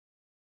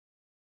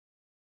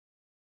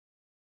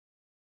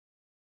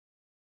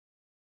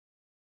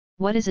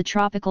What is a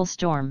tropical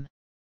storm?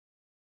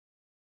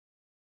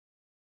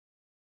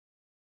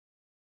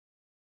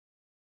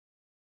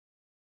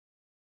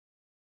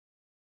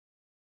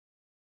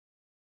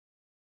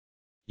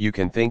 You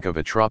can think of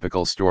a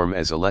tropical storm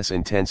as a less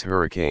intense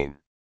hurricane.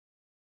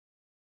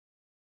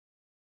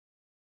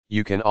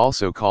 You can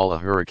also call a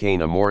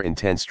hurricane a more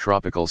intense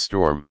tropical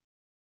storm.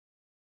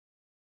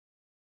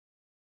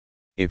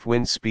 If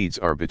wind speeds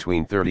are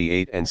between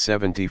 38 and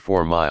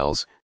 74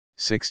 miles,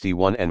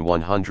 61 and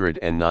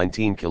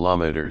 119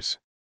 kilometers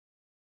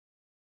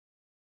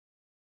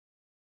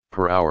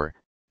per hour,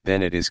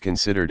 then it is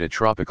considered a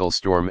tropical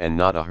storm and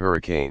not a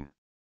hurricane.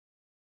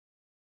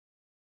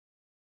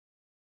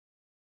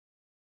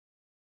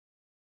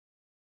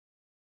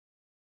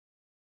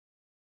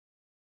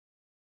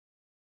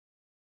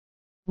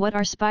 What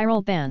are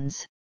spiral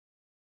bands?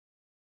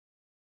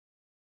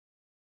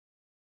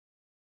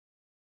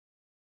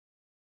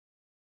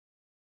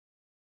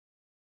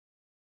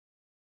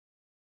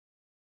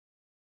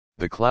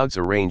 The clouds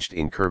arranged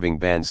in curving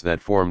bands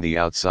that form the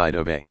outside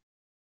of a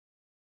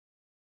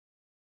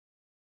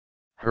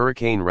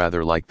hurricane,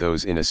 rather like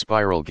those in a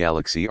spiral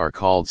galaxy, are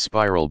called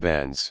spiral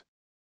bands.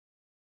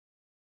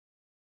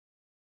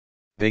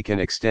 They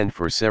can extend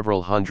for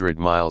several hundred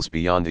miles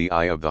beyond the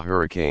eye of the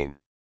hurricane.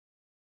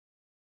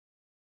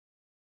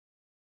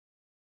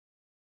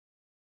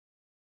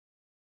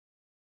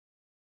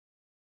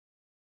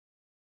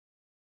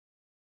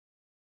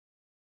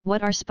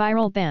 What are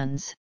spiral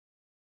bands?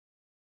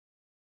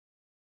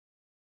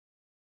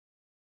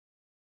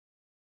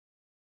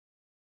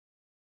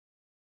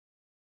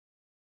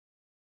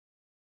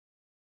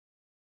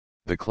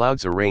 The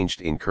clouds arranged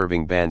in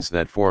curving bands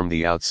that form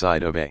the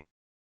outside of a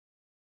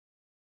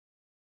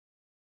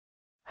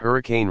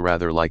hurricane,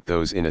 rather like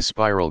those in a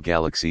spiral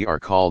galaxy, are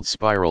called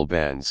spiral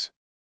bands.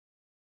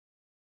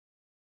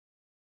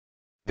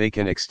 They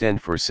can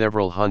extend for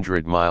several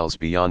hundred miles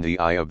beyond the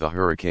eye of the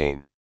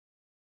hurricane.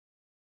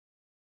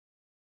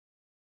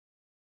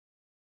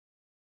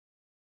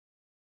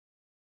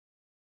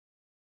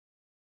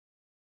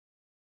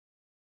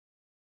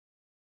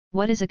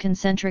 What is a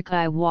concentric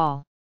eye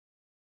wall?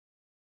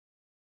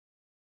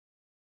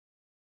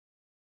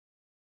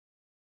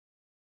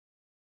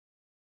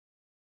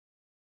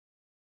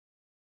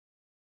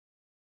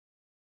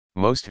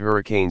 Most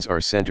hurricanes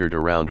are centered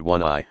around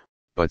one eye,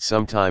 but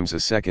sometimes a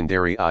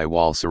secondary eye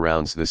wall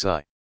surrounds this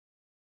eye.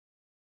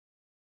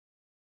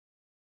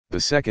 The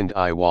second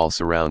eye wall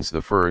surrounds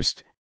the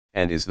first,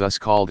 and is thus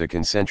called a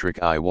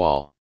concentric eye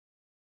wall.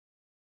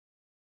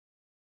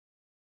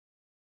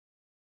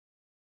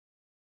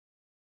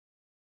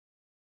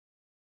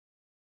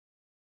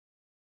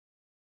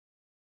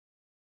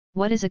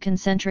 What is a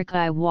concentric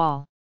eye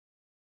wall?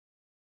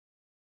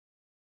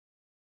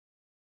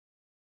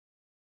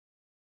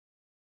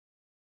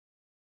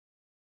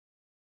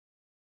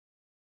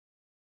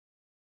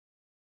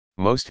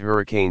 Most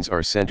hurricanes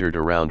are centered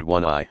around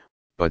one eye,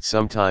 but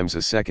sometimes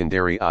a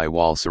secondary eye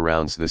wall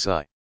surrounds this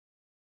eye.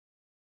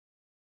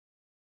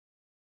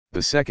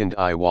 The second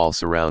eye wall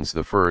surrounds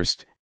the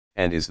first,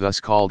 and is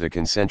thus called a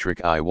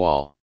concentric eye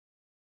wall.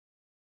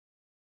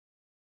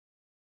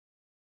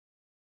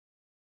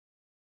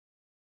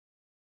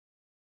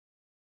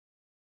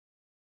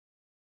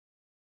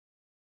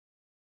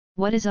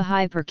 What is a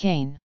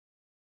hypercane?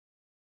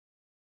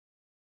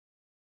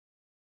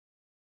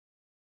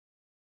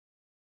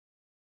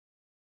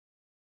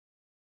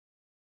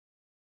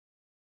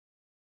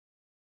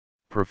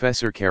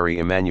 Professor Carey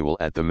Emanuel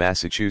at the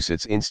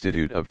Massachusetts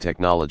Institute of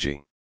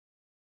Technology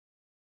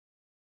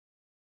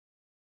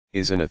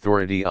is an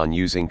authority on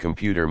using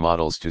computer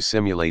models to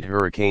simulate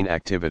hurricane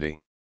activity.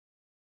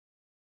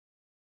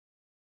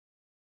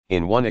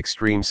 In one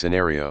extreme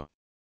scenario,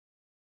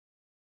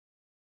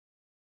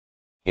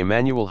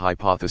 Emanuel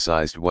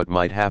hypothesized what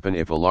might happen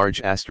if a large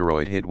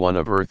asteroid hit one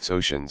of Earth's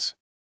oceans.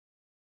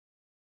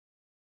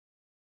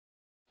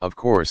 Of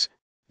course,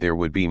 there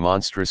would be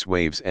monstrous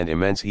waves and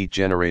immense heat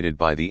generated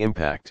by the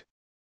impact.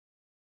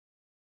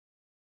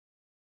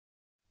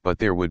 But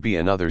there would be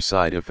another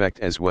side effect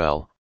as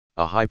well,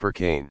 a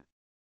hypercane.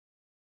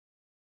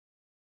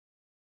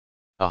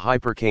 A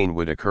hypercane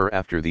would occur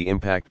after the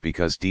impact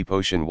because deep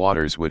ocean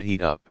waters would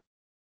heat up.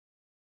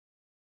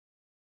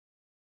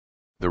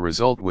 The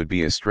result would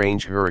be a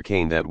strange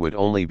hurricane that would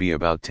only be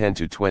about 10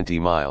 to 20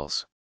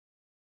 miles.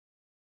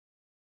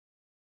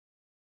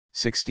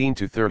 16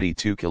 to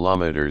 32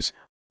 kilometers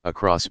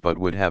across, but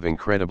would have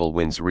incredible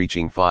winds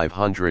reaching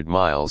 500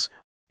 miles,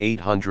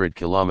 800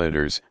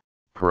 kilometers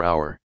per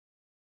hour.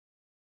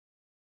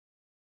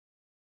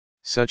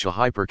 Such a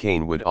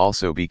hypercane would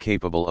also be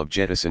capable of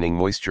jettisoning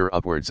moisture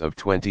upwards of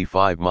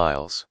 25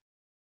 miles,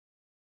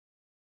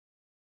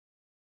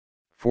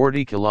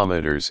 40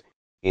 kilometers,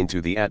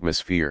 into the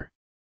atmosphere.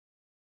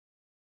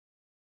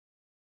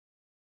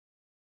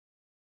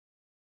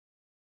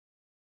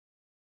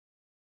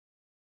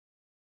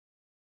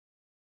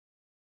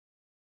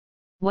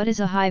 What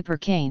is a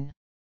hypercane?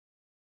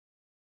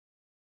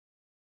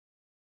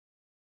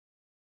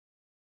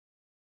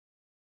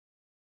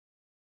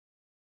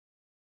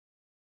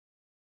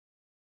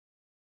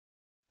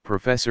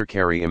 Professor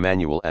Carrie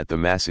Emanuel at the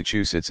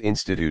Massachusetts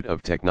Institute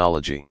of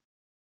Technology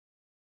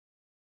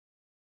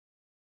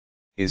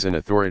is an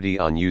authority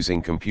on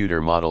using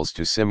computer models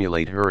to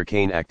simulate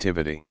hurricane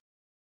activity.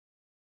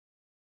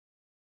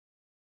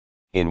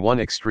 In one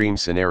extreme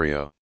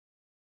scenario,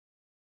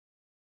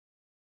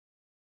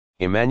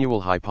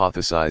 Emanuel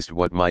hypothesized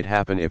what might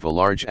happen if a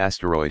large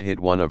asteroid hit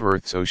one of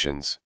Earth's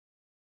oceans.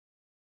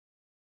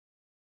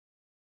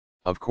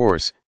 Of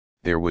course,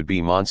 there would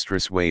be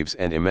monstrous waves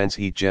and immense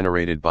heat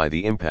generated by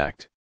the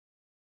impact.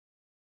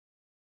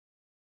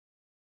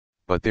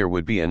 But there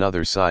would be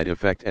another side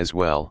effect as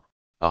well,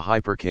 a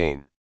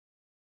hypercane.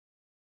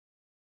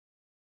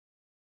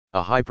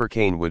 A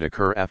hypercane would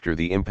occur after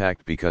the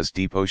impact because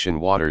deep ocean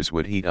waters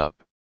would heat up.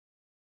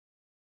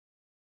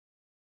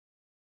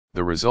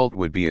 The result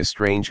would be a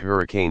strange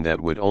hurricane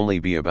that would only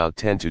be about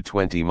 10 to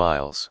 20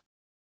 miles.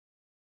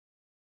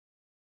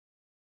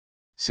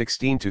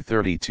 16 to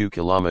 32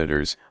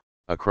 kilometers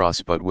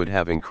across, but would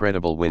have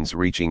incredible winds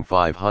reaching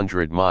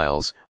 500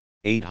 miles,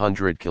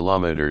 800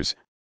 kilometers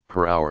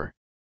per hour.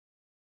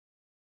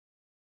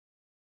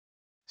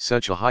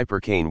 Such a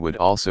hypercane would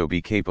also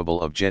be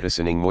capable of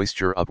jettisoning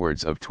moisture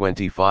upwards of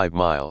 25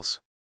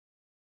 miles.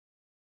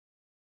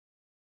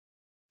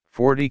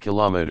 40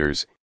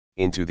 kilometers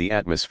into the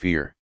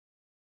atmosphere.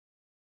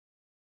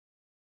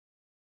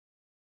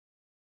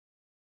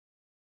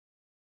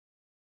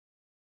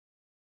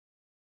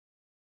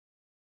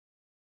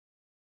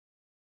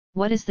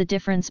 What is the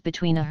difference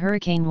between a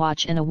hurricane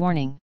watch and a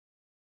warning?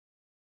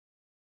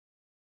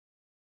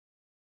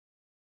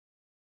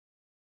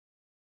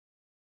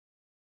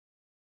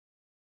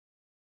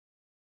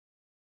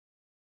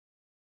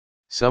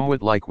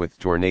 Somewhat like with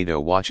tornado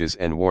watches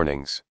and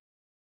warnings.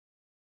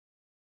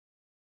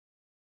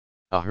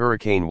 A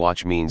hurricane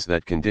watch means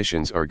that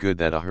conditions are good,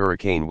 that a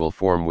hurricane will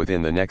form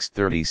within the next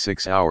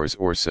 36 hours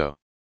or so.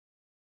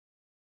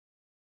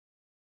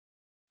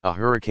 A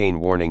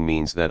hurricane warning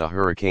means that a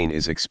hurricane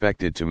is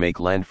expected to make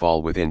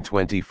landfall within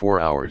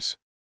 24 hours.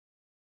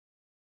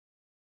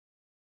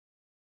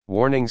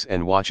 Warnings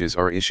and watches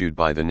are issued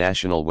by the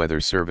National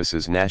Weather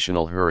Service's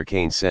National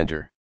Hurricane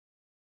Center.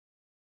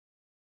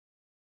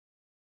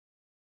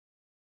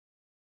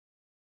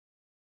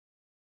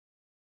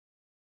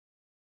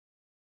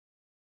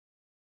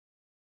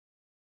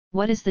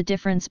 What is the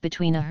difference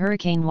between a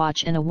hurricane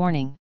watch and a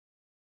warning?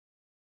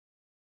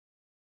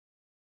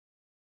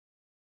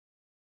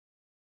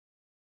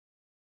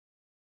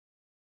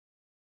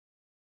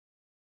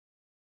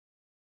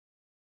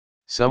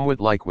 Somewhat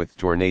like with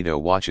tornado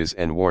watches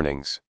and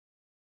warnings.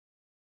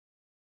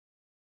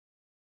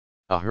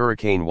 A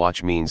hurricane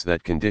watch means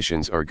that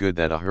conditions are good,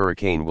 that a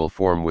hurricane will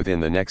form within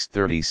the next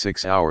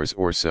 36 hours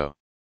or so.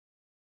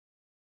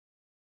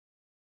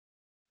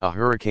 A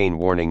hurricane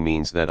warning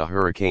means that a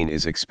hurricane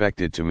is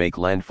expected to make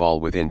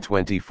landfall within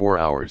 24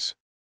 hours.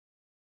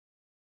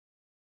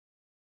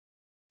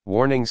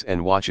 Warnings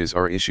and watches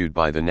are issued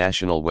by the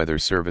National Weather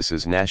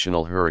Service's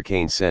National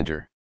Hurricane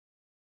Center.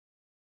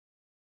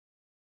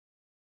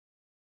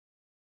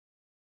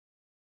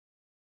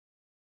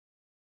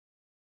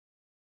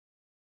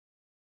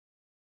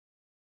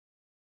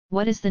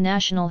 What is the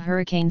National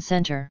Hurricane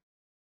Center?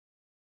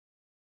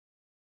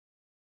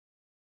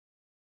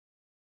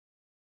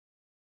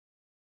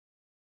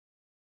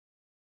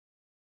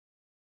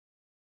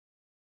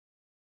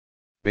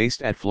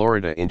 Based at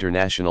Florida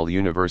International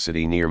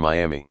University near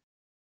Miami.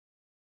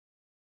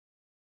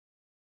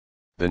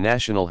 The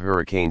National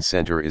Hurricane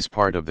Center is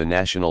part of the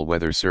National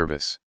Weather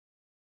Service.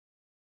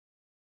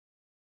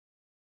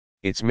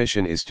 Its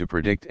mission is to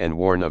predict and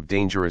warn of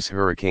dangerous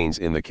hurricanes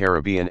in the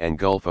Caribbean and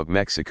Gulf of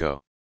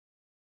Mexico.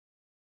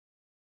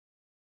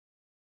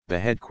 The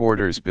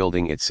headquarters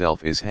building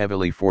itself is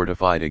heavily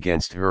fortified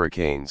against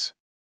hurricanes.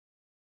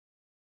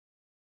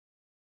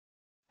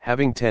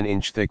 Having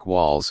 10-inch thick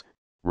walls,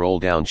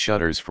 roll-down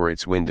shutters for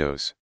its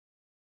windows.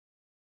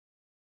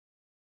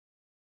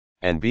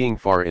 And being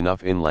far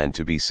enough inland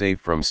to be safe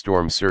from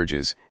storm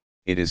surges,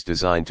 it is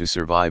designed to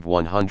survive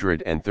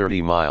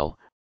 130-mile,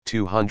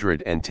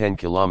 210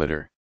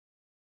 km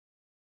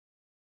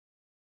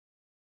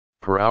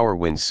per hour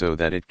winds so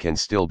that it can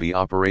still be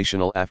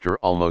operational after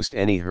almost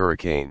any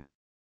hurricane.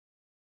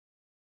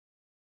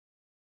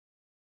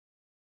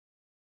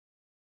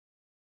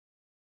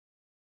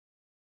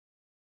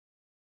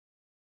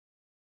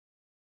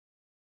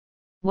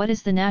 What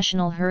is the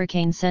National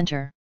Hurricane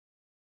Center?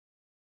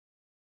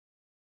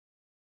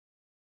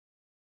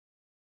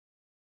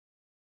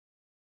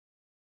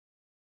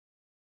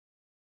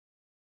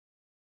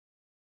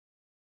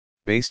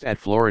 Based at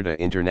Florida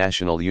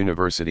International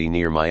University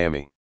near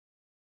Miami.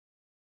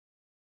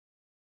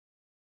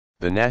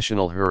 The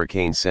National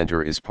Hurricane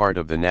Center is part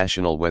of the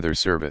National Weather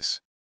Service.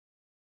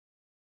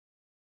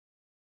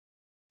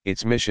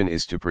 Its mission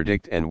is to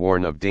predict and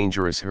warn of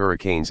dangerous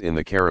hurricanes in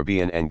the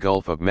Caribbean and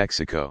Gulf of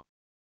Mexico.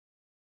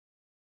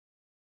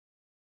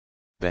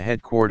 The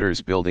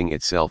headquarters building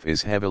itself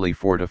is heavily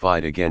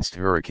fortified against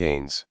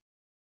hurricanes.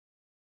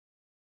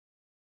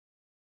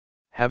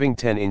 Having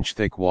 10-inch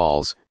thick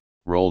walls,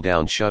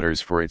 roll-down shutters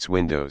for its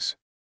windows.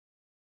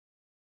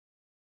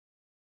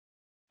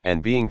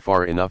 and being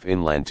far enough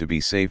inland to be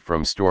safe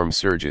from storm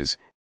surges,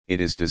 it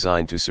is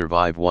designed to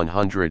survive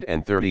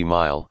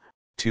 130-mile,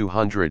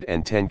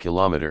 210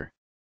 km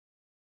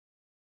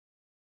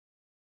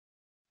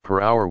per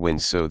hour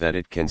winds so that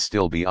it can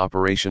still be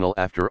operational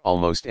after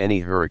almost any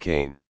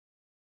hurricane.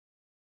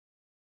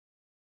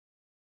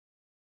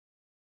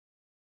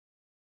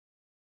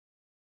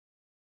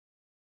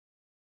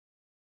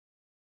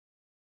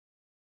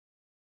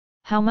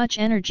 How much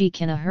energy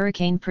can a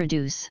hurricane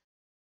produce?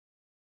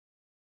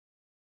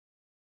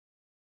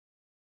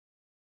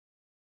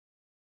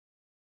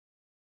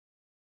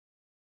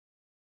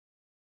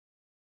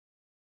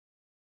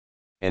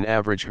 An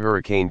average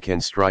hurricane can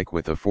strike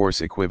with a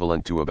force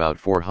equivalent to about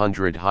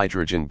 400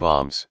 hydrogen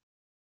bombs,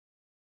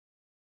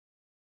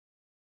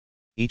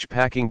 each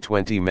packing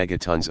 20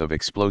 megatons of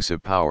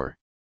explosive power.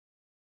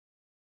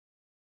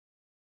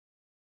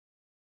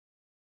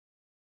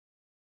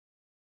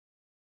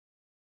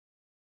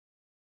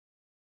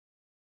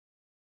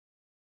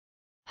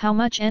 How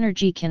much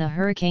energy can a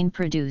hurricane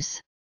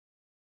produce?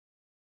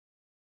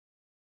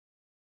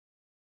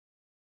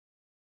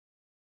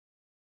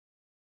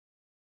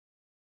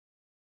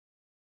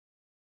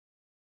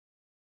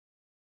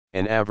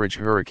 An average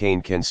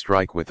hurricane can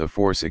strike with a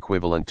force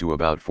equivalent to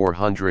about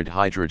 400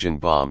 hydrogen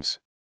bombs,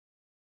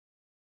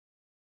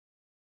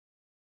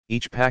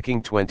 each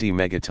packing 20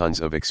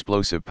 megatons of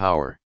explosive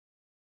power.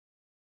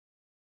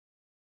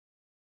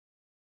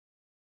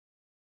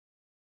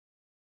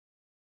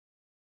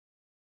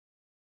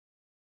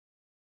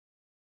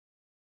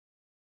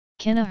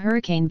 Can a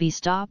hurricane be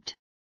stopped?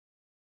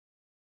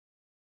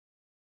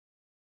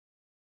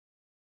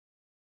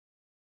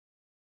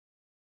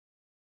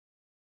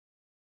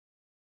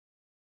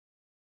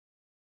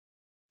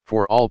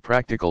 For all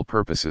practical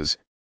purposes,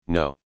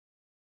 no.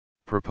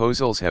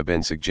 Proposals have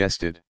been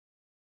suggested,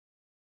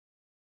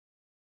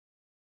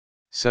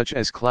 such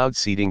as cloud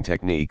seeding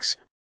techniques,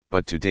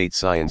 but to date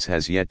science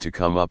has yet to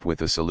come up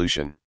with a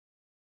solution.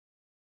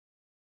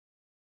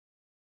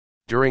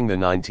 During the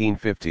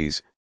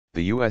 1950s,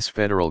 the U.S.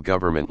 federal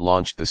government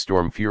launched the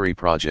Storm Fury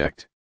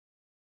project,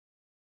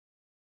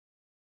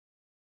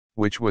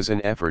 which was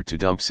an effort to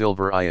dump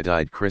silver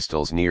iodide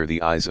crystals near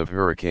the eyes of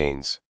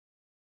hurricanes.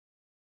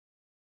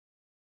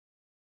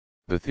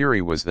 The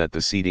theory was that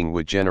the seeding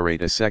would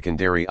generate a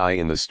secondary eye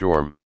in the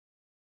storm,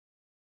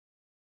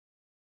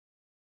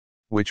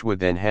 which would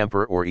then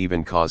hamper or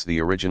even cause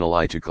the original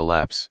eye to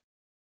collapse.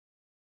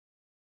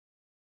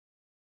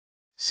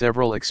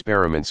 Several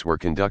experiments were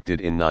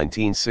conducted in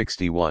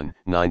 1961,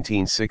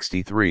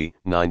 1963,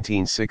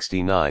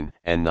 1969,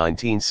 and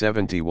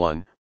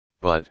 1971,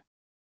 but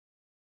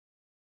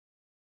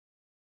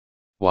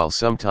while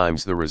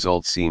sometimes the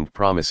results seemed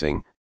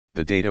promising,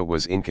 the data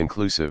was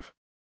inconclusive.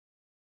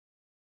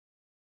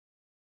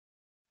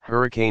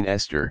 Hurricane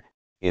Esther,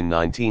 in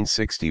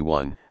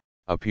 1961,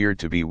 appeared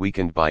to be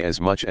weakened by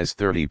as much as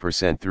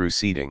 30% through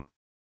seeding.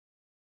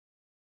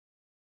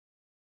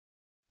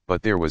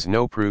 But there was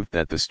no proof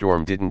that the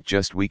storm didn't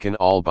just weaken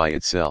all by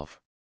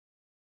itself.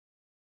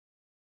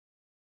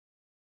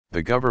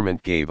 The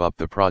government gave up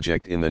the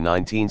project in the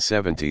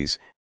 1970s,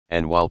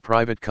 and while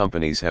private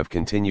companies have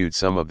continued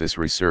some of this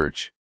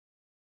research,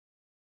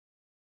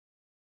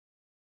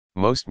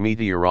 most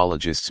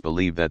meteorologists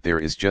believe that there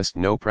is just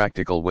no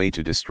practical way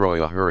to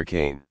destroy a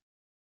hurricane.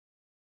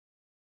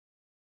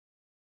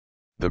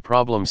 The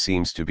problem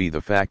seems to be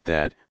the fact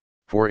that,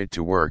 for it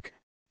to work,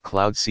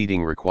 cloud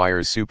seeding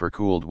requires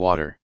supercooled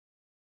water.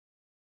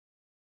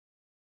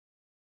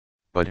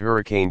 But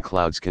hurricane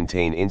clouds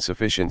contain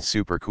insufficient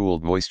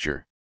supercooled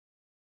moisture.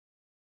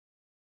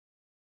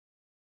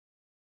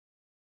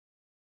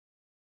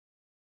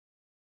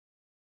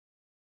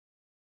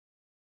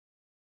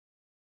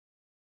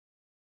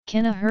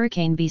 Can a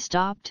hurricane be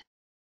stopped?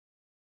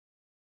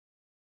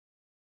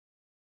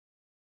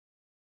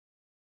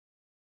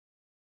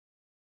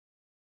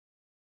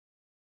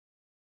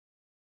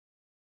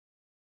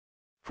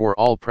 For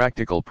all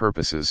practical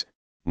purposes,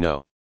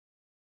 no.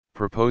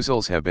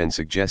 Proposals have been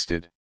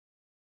suggested,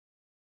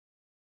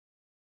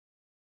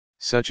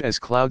 such as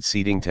cloud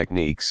seeding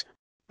techniques,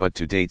 but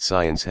to date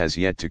science has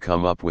yet to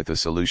come up with a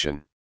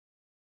solution.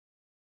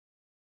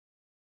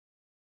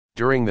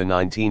 During the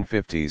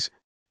 1950s,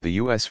 the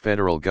U.S.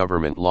 federal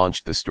government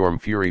launched the Storm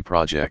Fury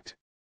project,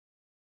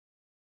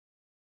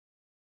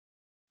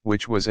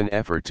 which was an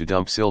effort to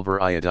dump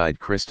silver iodide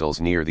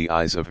crystals near the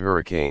eyes of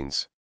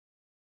hurricanes.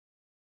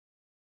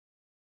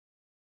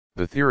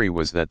 The theory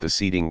was that the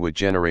seeding would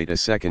generate a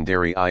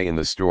secondary eye in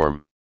the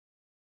storm,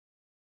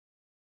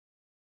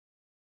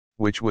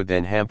 which would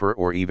then hamper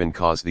or even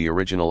cause the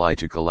original eye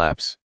to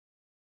collapse.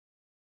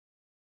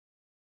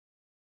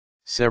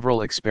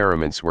 Several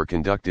experiments were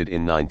conducted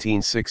in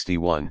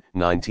 1961,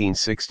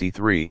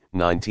 1963,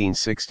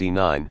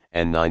 1969,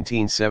 and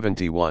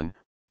 1971,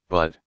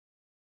 but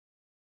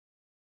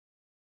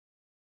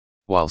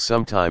while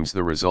sometimes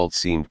the results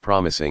seemed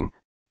promising,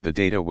 the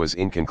data was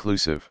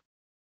inconclusive.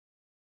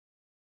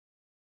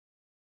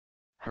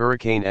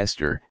 Hurricane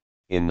Esther,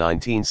 in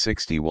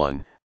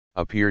 1961,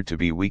 appeared to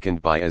be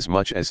weakened by as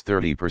much as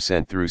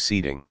 30% through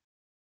seeding.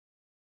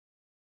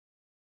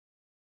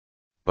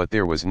 But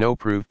there was no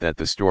proof that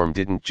the storm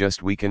didn't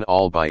just weaken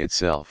all by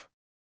itself.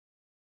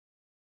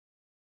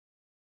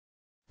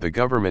 The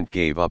government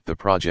gave up the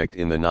project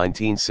in the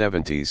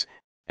 1970s,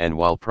 and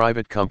while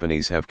private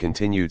companies have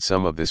continued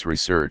some of this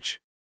research,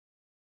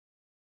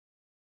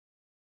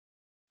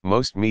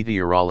 most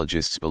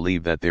meteorologists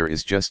believe that there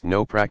is just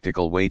no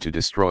practical way to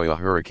destroy a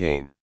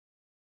hurricane.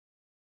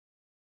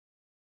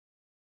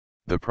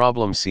 The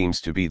problem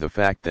seems to be the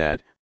fact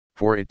that,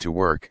 for it to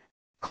work,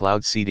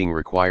 cloud seeding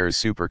requires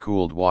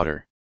supercooled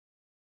water.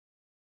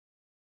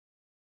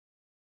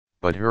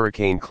 But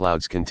hurricane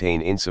clouds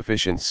contain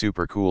insufficient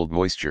supercooled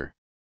moisture.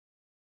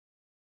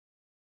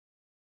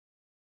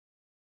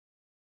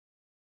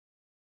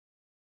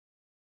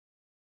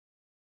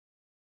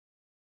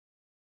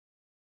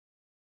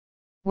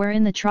 Where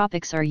in the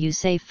tropics are you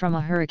safe from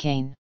a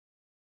hurricane?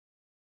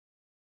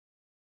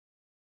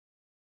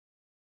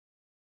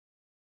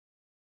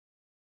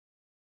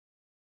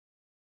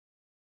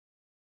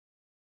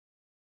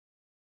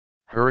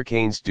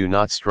 Hurricanes do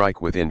not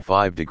strike within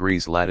 5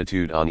 degrees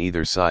latitude on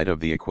either side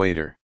of the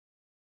equator.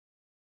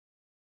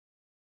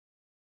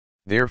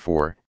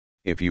 Therefore,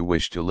 if you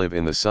wish to live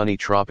in the sunny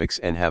tropics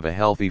and have a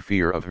healthy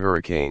fear of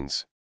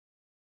hurricanes,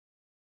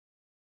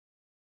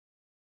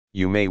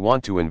 you may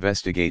want to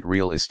investigate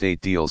real estate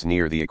deals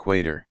near the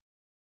equator.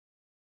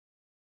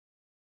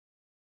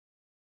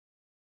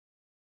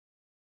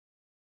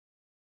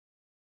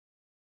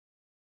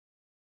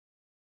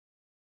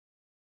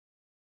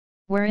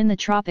 Where in the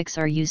tropics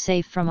are you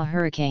safe from a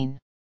hurricane?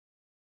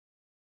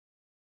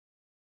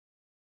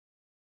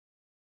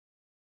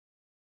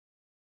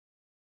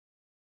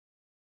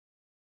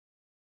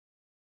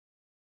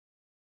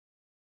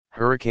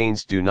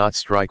 Hurricanes do not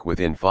strike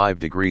within 5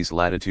 degrees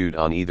latitude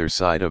on either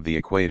side of the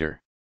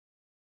equator.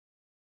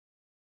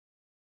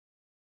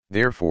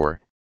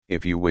 Therefore,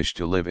 if you wish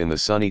to live in the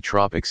sunny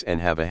tropics and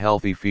have a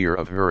healthy fear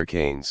of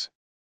hurricanes,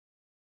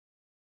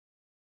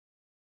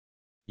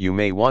 you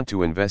may want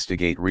to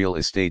investigate real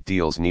estate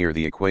deals near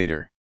the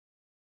equator.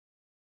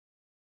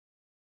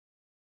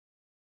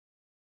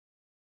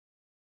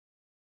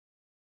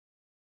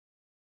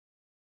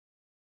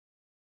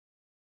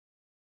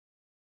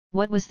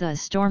 What was the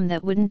storm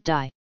that wouldn't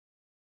die?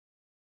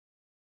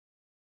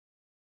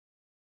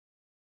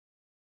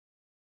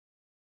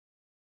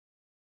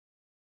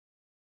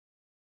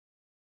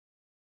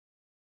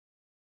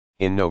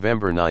 In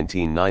November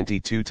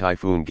 1992,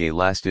 Typhoon Gay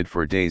lasted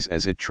for days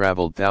as it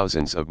traveled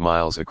thousands of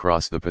miles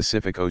across the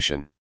Pacific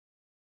Ocean,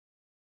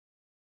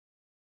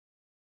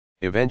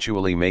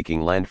 eventually making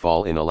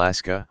landfall in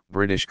Alaska,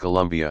 British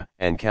Columbia,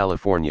 and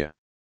California.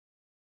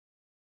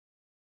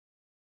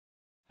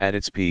 At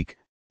its peak,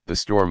 the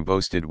storm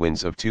boasted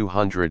winds of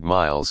 200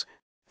 miles,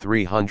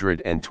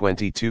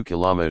 322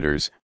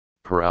 kilometers,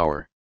 per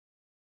hour.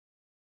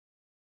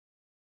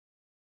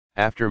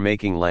 After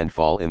making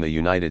landfall in the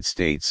United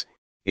States,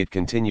 it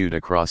continued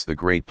across the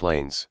Great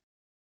Plains,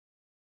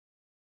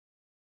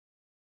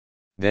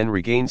 then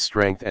regained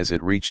strength as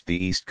it reached the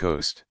East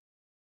Coast.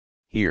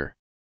 Here,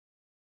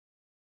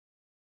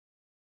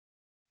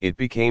 it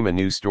became a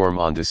new storm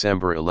on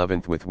December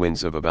 11 with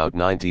winds of about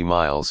 90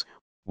 miles,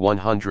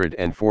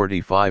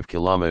 145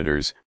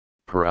 kilometers,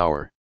 per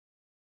hour.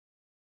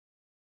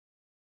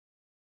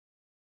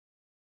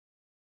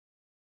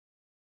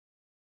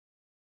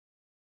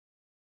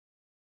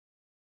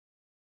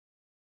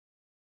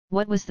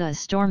 What was the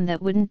storm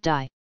that wouldn't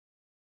die?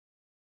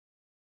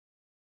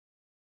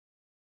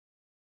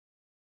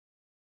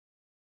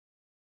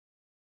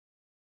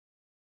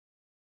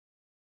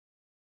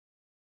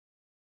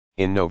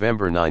 In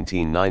November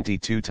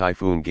 1992,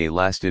 Typhoon Gay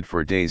lasted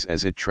for days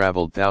as it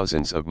traveled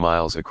thousands of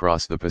miles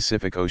across the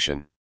Pacific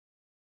Ocean,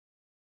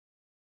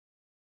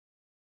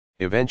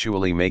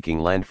 eventually making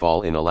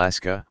landfall in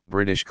Alaska,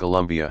 British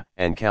Columbia,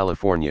 and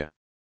California.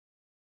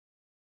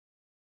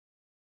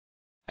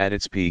 At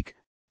its peak,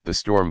 the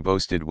storm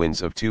boasted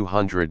winds of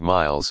 200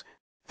 miles,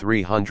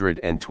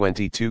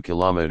 322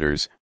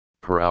 kilometers,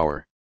 per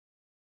hour.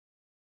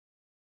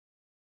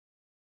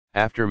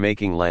 After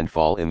making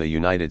landfall in the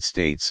United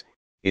States,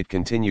 it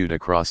continued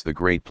across the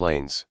Great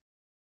Plains,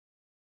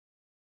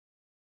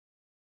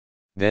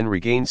 then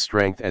regained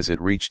strength as it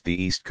reached the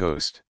East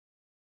Coast.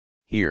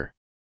 Here,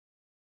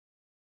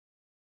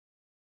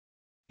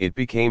 it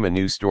became a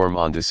new storm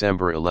on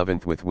December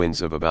 11 with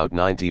winds of about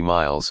 90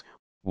 miles,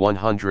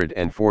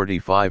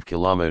 145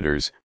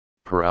 kilometers,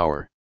 per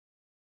hour.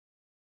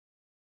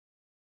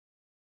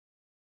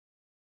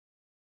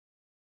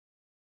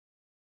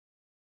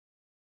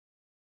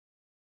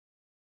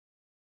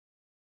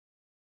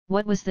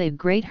 What was the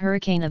Great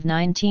Hurricane of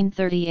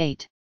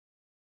 1938?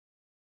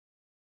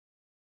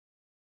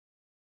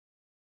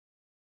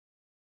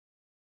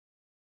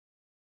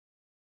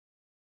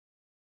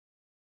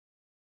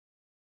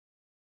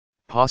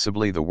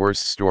 Possibly the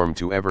worst storm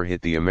to ever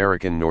hit the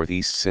American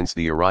Northeast since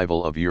the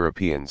arrival of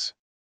Europeans.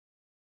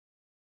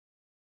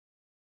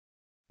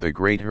 The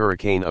Great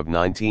Hurricane of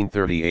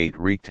 1938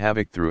 wreaked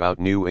havoc throughout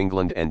New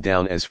England and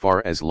down as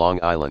far as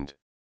Long Island.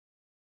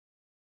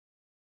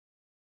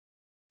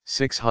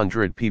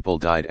 600 people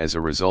died as a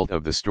result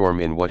of the storm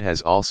in what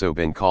has also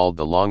been called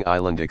the Long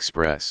Island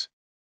Express.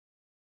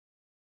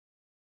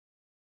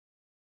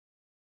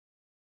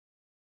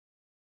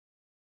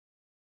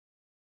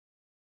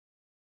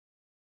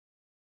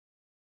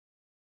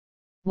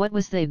 What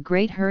was the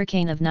Great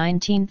Hurricane of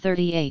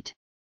 1938?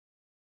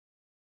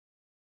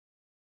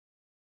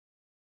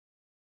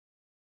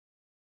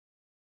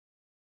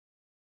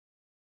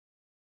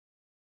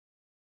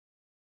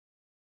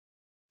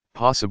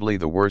 Possibly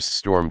the worst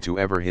storm to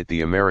ever hit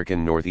the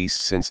American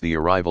Northeast since the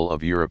arrival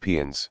of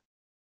Europeans.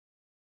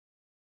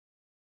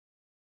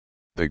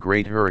 The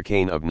Great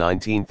Hurricane of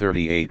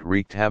 1938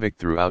 wreaked havoc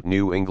throughout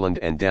New England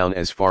and down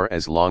as far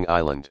as Long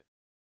Island.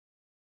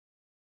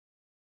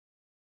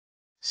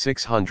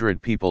 600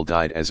 people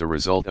died as a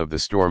result of the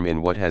storm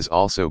in what has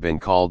also been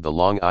called the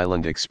Long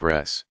Island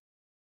Express.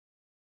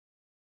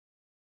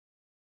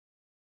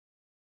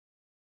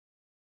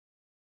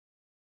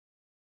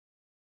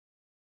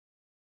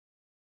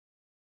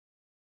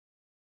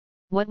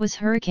 What was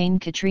Hurricane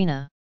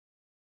Katrina?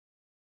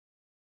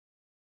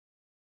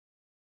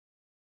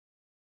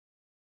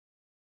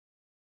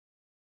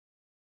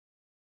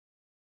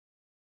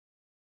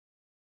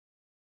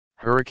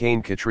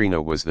 Hurricane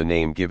Katrina was the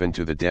name given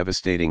to the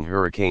devastating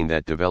hurricane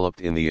that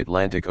developed in the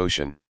Atlantic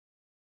Ocean,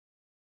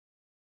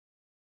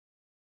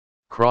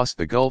 crossed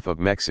the Gulf of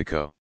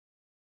Mexico,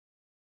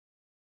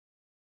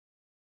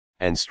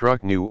 and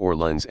struck New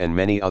Orleans and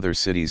many other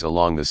cities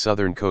along the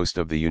southern coast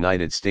of the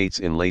United States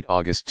in late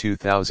August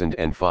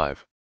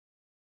 2005.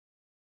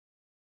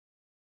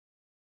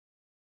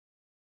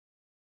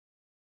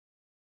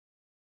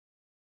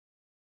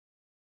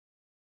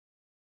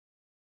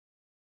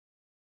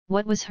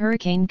 What was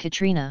Hurricane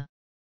Katrina?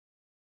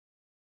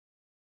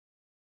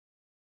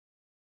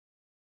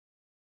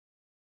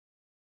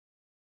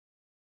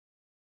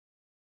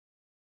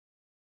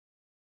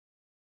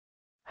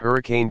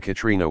 Hurricane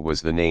Katrina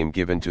was the name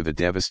given to the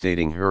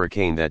devastating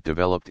hurricane that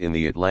developed in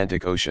the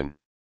Atlantic Ocean,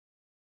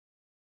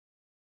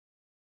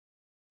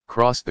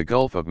 crossed the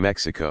Gulf of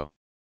Mexico,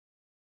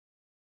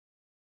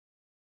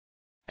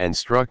 and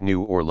struck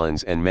New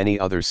Orleans and many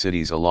other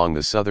cities along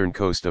the southern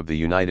coast of the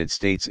United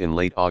States in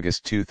late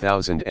August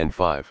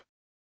 2005.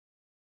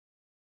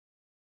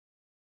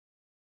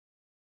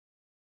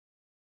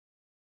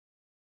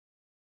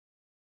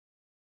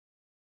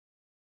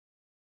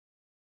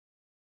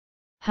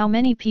 How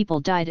many people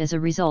died as a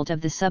result of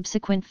the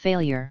subsequent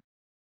failure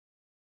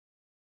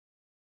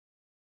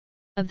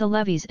of the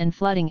levees and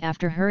flooding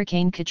after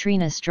Hurricane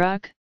Katrina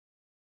struck?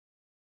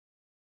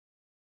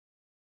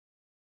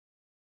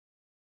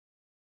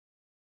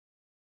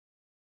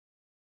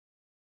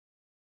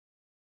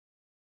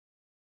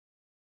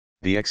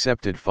 The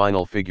accepted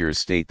final figures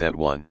state that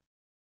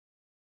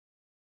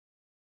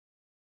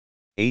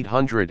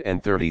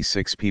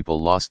 836 people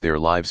lost their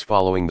lives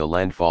following the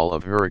landfall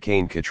of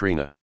Hurricane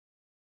Katrina.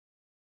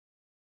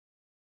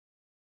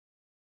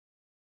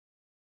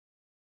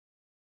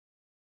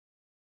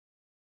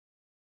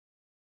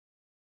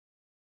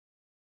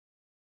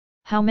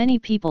 How many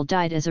people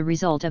died as a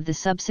result of the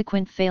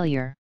subsequent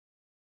failure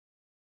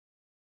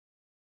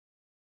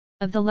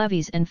of the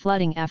levees and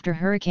flooding after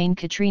Hurricane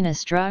Katrina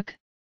struck?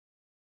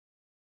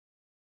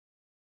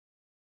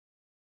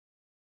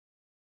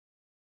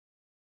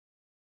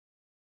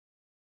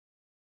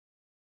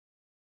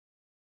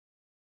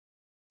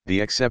 The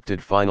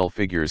accepted final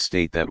figures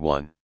state that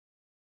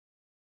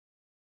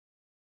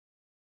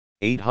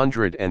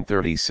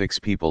 836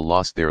 people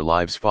lost their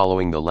lives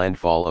following the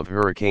landfall of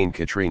Hurricane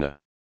Katrina.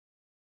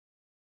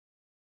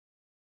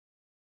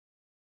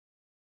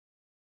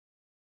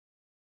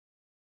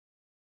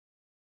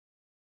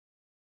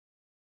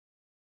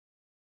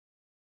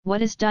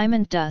 What is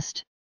diamond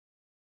dust?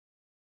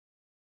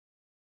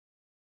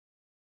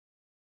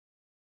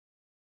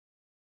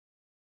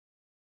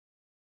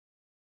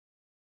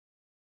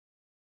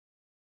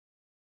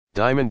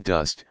 Diamond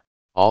dust,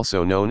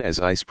 also known as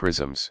ice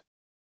prisms,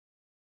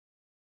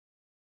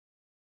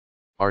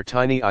 are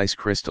tiny ice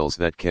crystals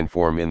that can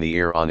form in the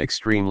air on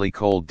extremely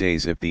cold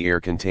days if the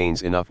air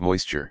contains enough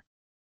moisture.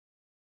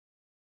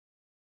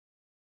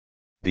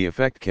 The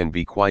effect can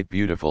be quite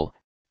beautiful,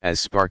 as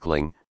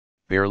sparkling,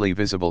 barely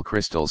visible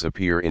crystals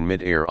appear in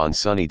mid-air on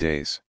sunny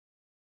days,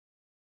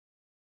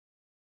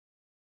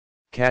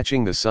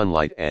 catching the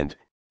sunlight and,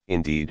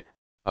 indeed,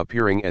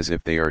 appearing as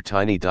if they are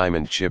tiny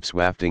diamond chips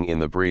wafting in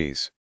the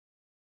breeze.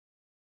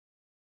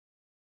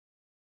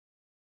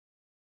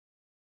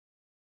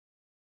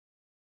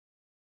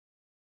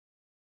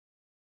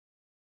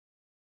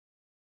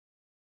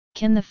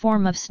 Can the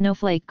form of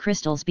snowflake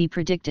crystals be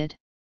predicted?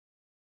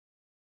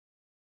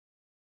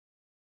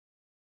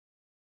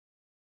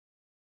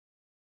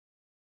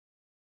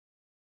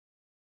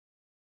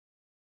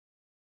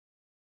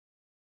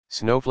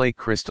 Snowflake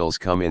crystals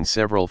come in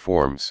several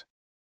forms,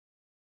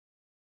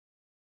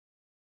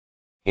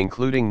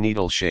 including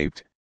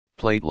needle-shaped,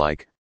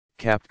 plate-like,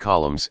 capped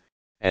columns,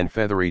 and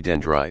feathery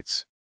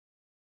dendrites.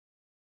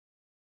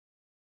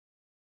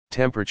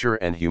 Temperature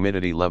and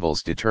humidity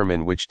levels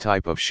determine which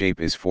type of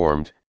shape is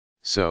formed,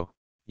 so,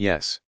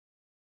 yes.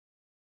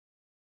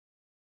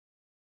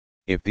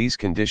 If these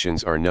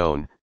conditions are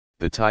known,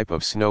 the type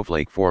of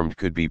snowflake formed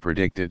could be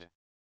predicted.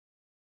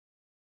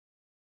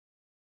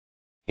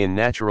 In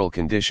natural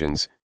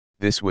conditions,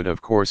 this would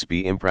of course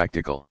be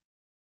impractical.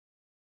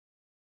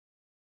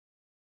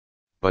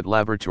 But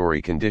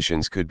laboratory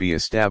conditions could be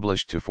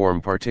established to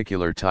form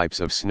particular types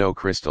of snow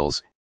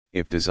crystals,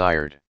 if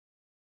desired.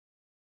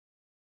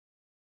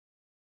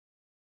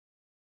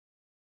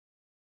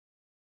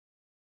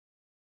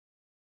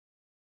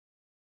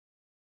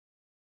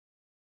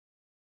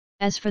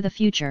 As for the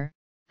future,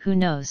 who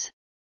knows?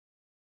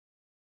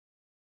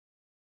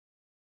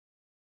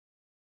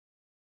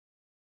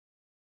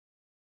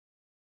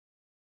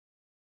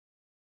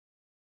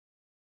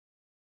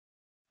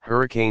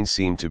 Hurricanes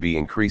seem to be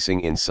increasing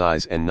in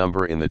size and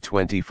number in the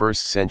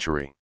 21st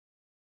century.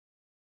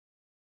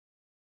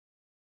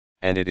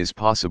 And it is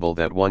possible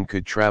that one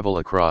could travel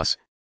across,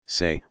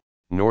 say,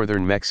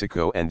 northern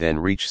Mexico and then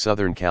reach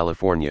southern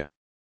California.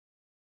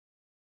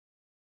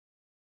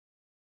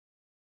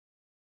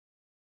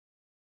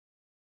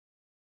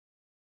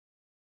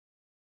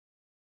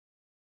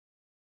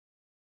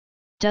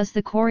 Does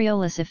the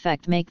Coriolis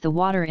effect make the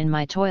water in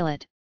my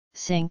toilet,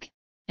 sink,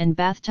 and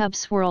bathtub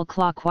swirl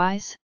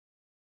clockwise?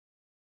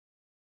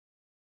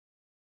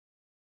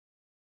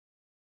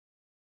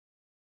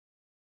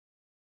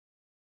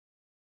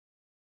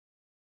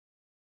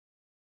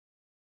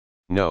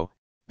 No,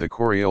 the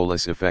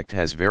Coriolis effect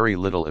has very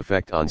little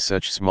effect on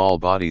such small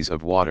bodies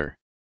of water.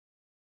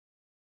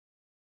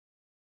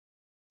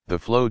 The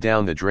flow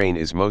down the drain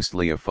is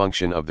mostly a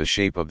function of the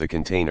shape of the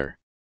container.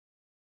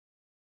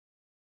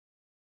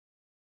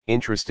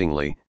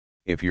 Interestingly,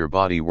 if your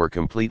body were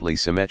completely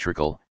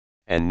symmetrical,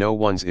 and no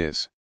one's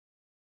is,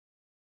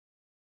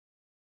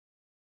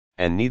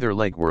 and neither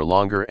leg were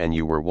longer and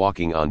you were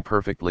walking on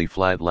perfectly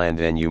flat land,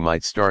 then you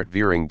might start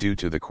veering due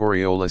to the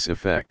Coriolis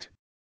effect.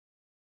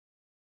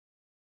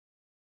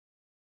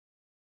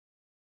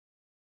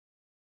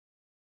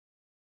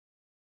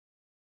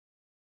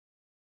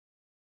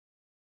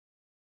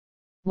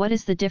 What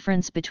is the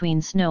difference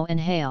between snow and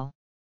hail?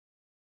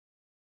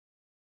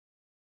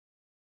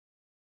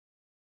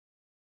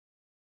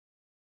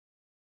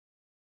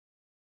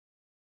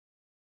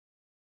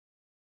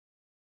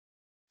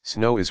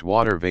 Snow is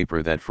water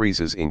vapor that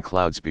freezes in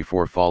clouds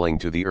before falling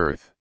to the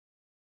earth.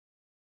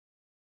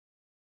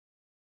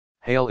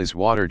 Hail is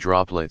water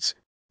droplets,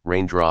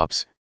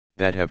 raindrops,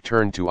 that have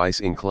turned to ice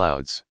in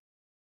clouds.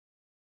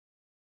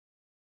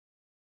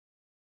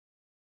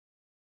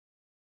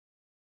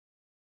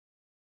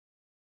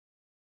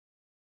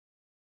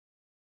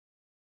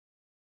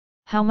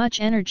 How much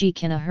energy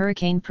can a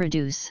hurricane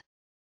produce?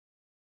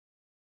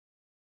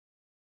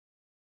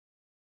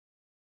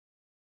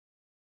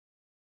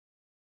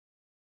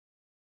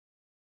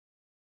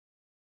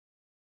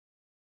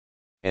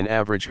 An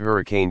average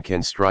hurricane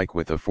can strike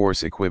with a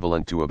force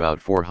equivalent to about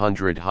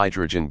 400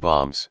 hydrogen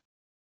bombs,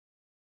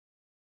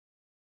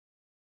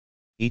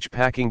 each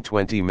packing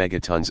 20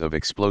 megatons of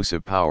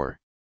explosive power.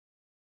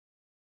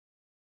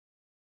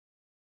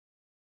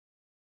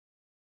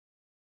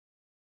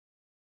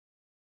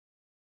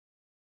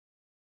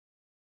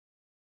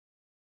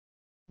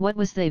 What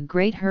was the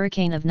Great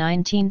Hurricane of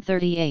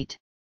 1938?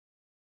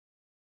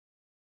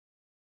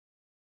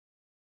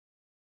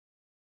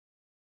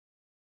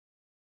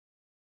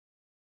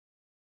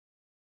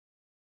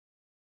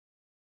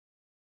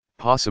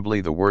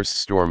 Possibly the worst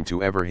storm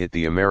to ever hit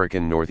the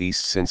American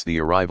Northeast since the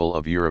arrival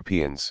of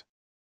Europeans.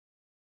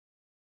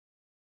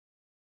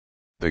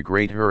 The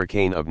Great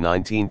Hurricane of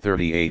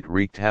 1938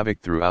 wreaked havoc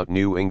throughout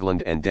New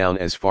England and down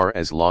as far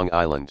as Long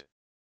Island.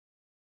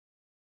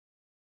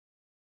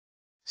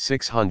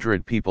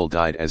 600 people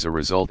died as a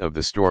result of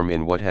the storm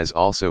in what has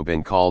also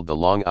been called the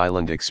Long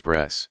Island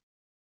Express.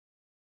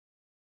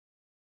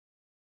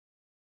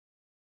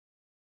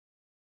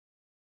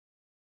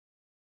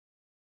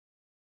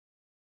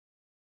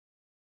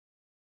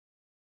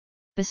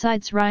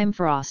 Besides rime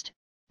frost,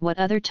 what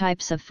other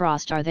types of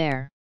frost are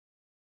there?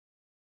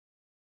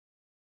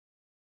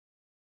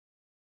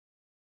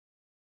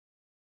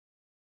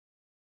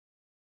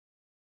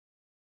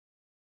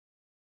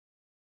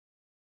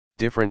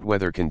 Different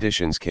weather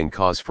conditions can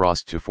cause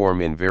frost to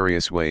form in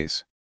various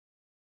ways.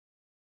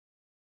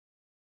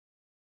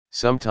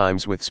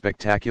 Sometimes with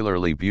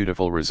spectacularly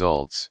beautiful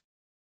results.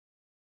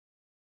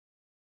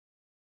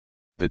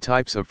 The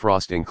types of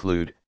frost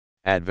include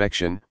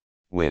advection,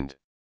 wind.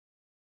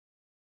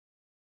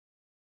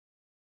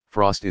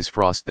 Frost is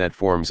frost that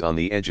forms on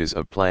the edges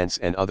of plants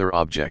and other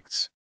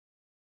objects.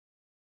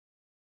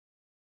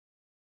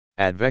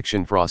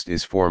 Advection frost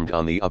is formed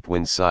on the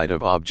upwind side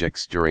of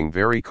objects during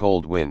very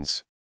cold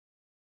winds.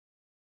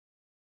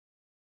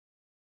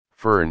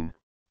 Fern,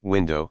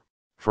 window,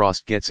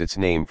 frost gets its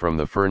name from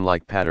the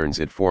fern-like patterns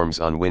it forms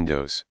on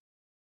windows.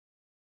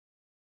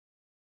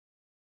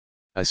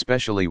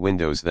 Especially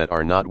windows that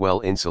are not well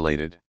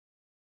insulated.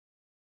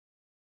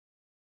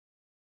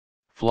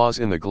 Flaws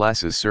in the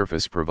glass's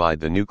surface provide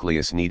the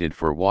nucleus needed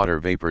for water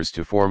vapors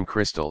to form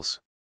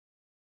crystals,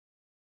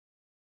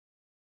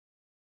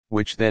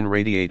 which then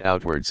radiate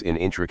outwards in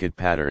intricate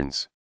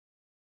patterns.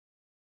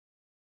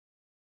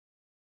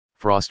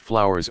 Frost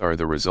flowers are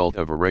the result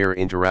of a rare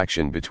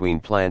interaction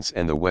between plants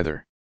and the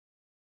weather.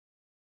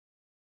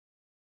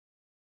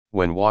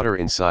 When water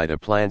inside a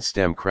plant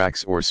stem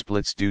cracks or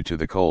splits due to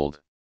the cold,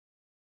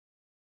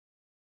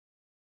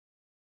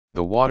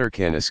 the water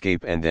can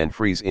escape and then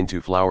freeze into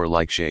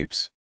flower-like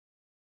shapes.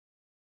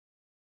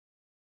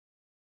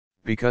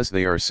 Because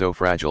they are so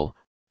fragile,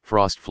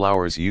 frost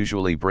flowers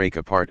usually break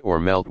apart or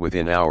melt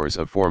within hours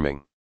of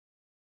forming.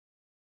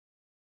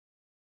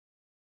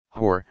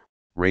 Hoar,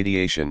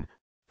 radiation,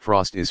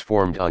 frost is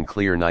formed on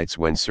clear nights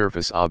when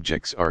surface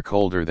objects are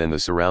colder than the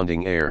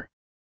surrounding air.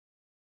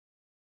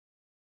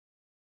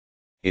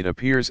 It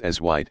appears as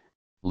white,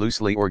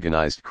 loosely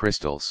organized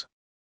crystals.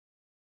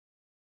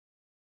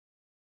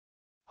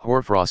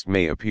 Hoarfrost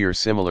may appear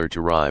similar to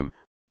rime,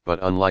 but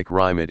unlike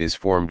rime it is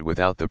formed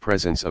without the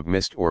presence of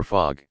mist or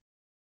fog.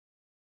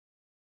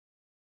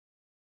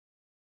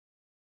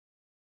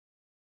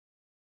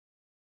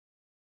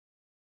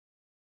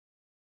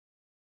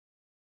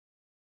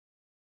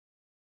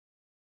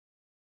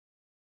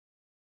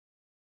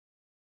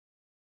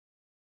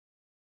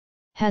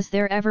 Has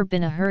there ever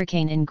been a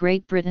hurricane in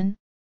Great Britain?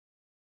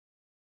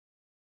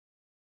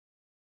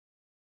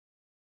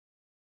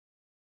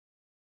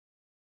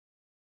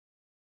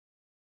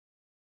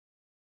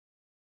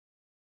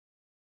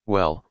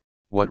 Well,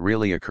 what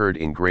really occurred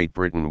in Great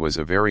Britain was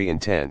a very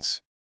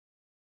intense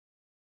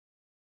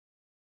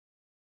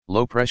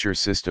low-pressure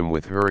system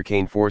with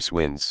hurricane-force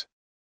winds.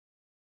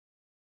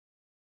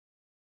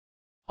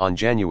 On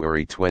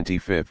January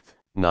 25,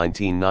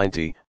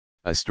 1990,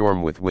 a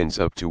storm with winds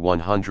up to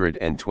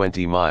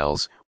 120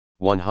 miles,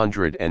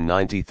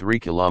 193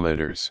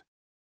 kilometers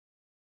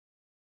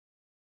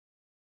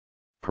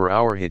per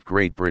hour hit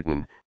Great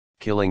Britain,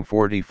 killing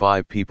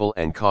 45 people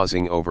and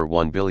causing over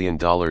 $1 billion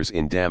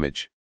in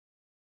damage.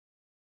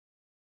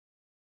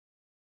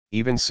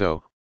 Even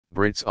so,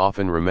 Brits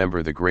often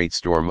remember the Great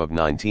Storm of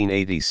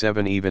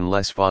 1987 even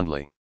less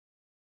fondly.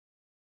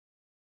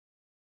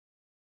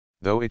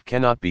 Though it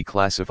cannot be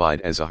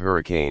classified as a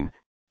hurricane,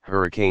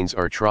 hurricanes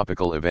are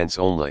tropical events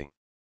only.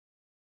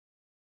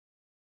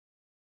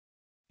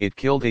 It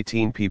killed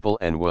 18 people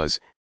and was,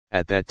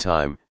 at that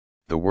time,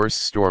 the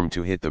worst storm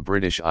to hit the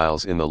British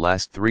Isles in the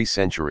last 3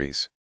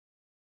 centuries.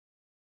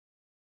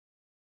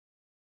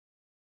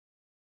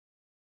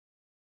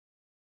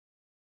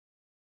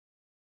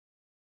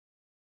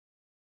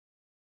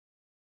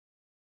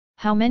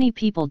 How many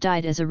people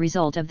died as a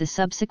result of the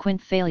subsequent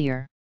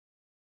failure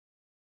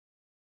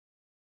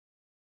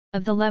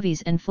of the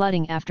levees and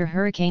flooding after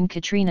Hurricane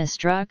Katrina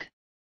struck?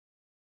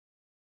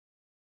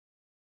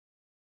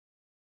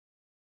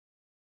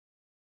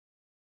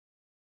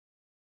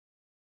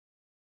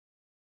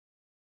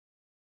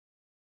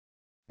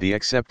 The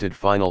accepted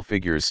final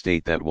figures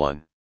state that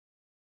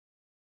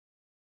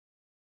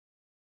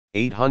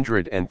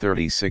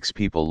 836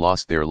 people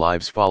lost their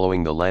lives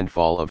following the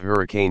landfall of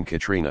Hurricane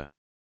Katrina.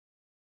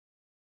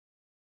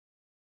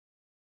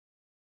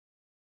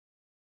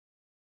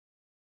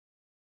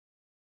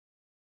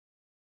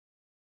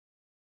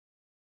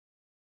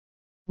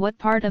 What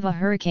part of a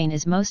hurricane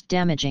is most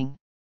damaging?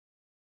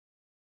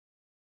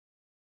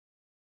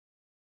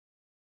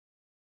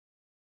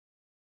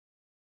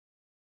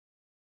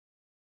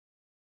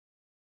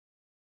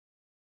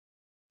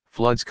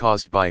 Floods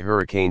caused by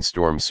hurricane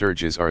storm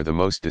surges are the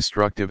most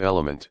destructive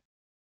element.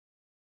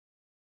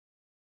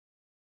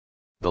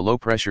 The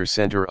low-pressure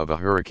center of a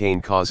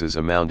hurricane causes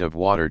a mound of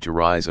water to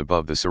rise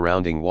above the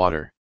surrounding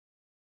water.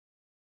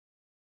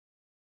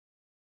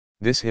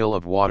 This hill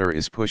of water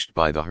is pushed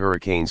by the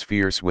hurricane's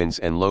fierce winds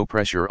and low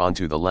pressure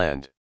onto the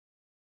land,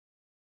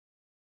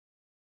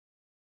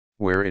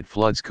 where it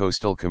floods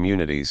coastal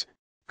communities,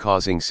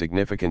 causing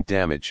significant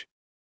damage.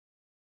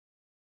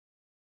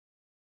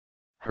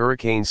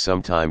 Hurricanes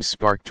sometimes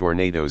spark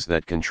tornadoes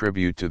that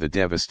contribute to the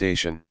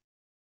devastation.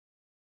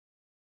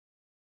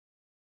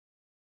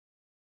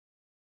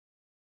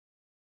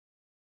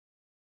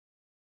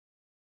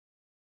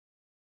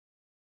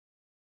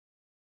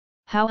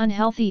 How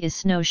unhealthy is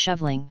snow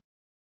shoveling?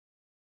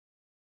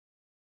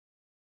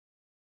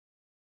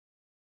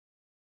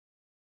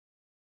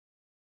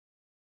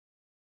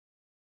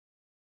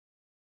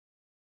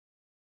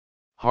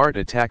 Heart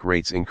attack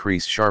rates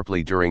increase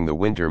sharply during the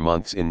winter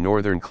months in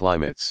northern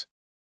climates.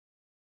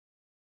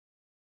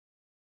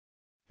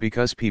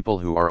 Because people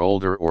who are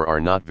older or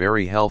are not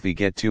very healthy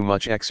get too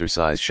much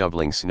exercise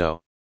shoveling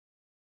snow.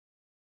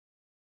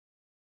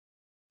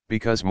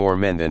 Because more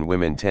men than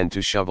women tend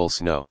to shovel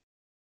snow.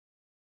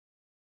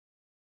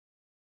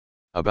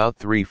 About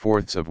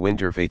 3/4 of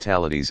winter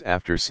fatalities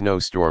after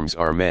snowstorms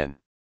are men.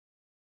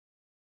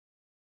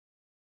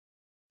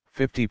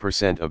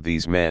 50% of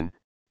these men,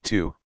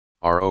 too,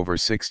 are over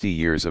 60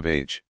 years of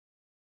age.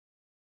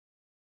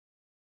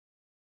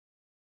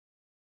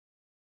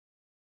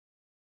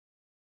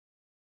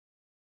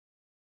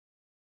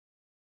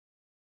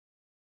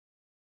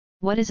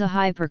 What is a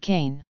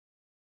hypercane?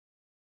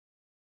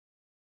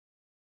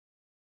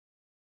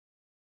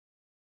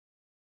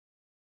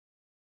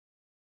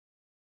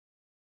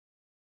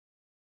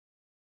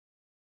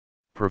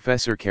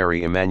 Professor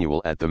Carey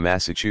Emanuel at the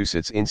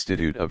Massachusetts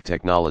Institute of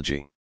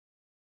Technology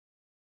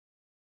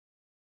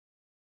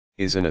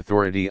is an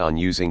authority on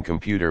using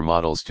computer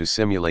models to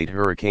simulate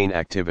hurricane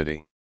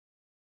activity.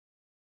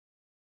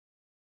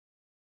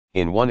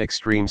 In one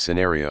extreme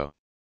scenario,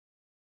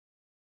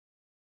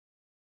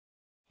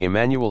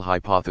 Emanuel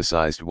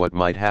hypothesized what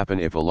might happen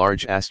if a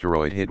large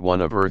asteroid hit one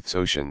of Earth's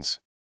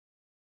oceans.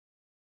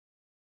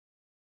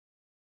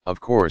 Of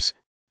course,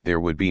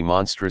 there would be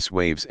monstrous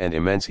waves and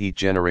immense heat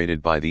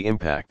generated by the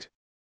impact.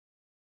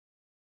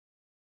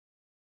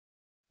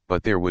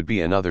 But there would be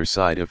another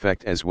side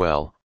effect as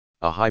well,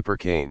 a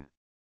hypercane.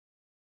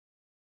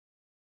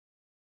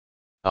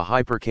 A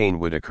hypercane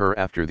would occur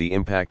after the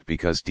impact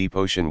because deep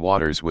ocean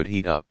waters would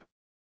heat up.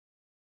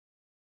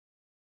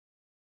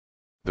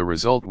 The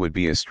result would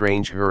be a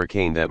strange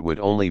hurricane that would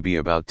only be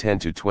about 10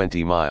 to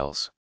 20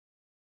 miles.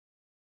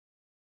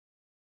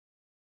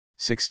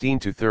 16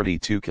 to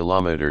 32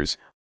 kilometers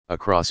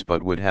across,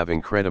 but would have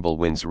incredible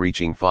winds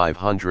reaching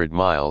 500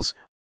 miles,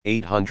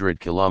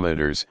 800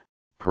 kilometers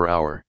per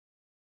hour.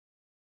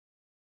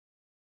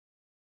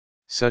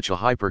 Such a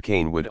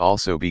hypercane would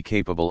also be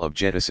capable of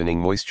jettisoning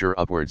moisture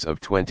upwards of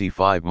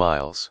 25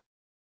 miles.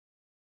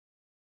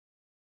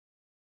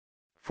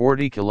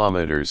 40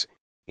 kilometers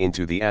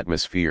into the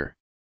atmosphere.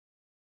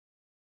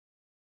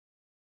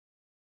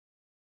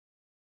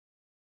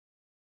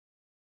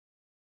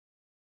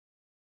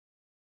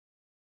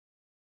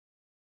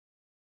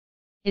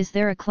 Is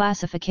there a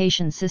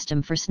classification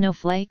system for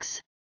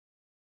snowflakes?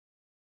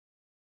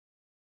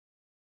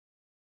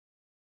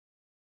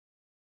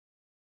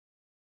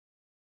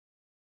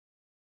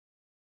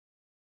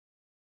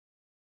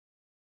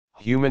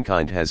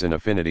 Humankind has an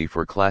affinity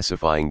for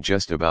classifying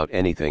just about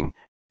anything,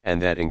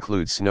 and that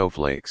includes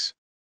snowflakes.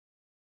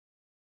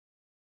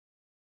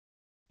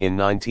 In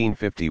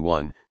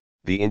 1951,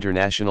 the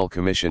International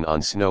Commission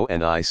on Snow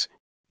and Ice,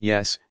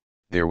 yes,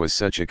 there was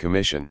such a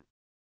commission,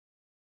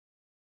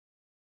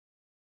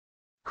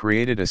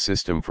 created a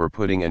system for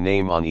putting a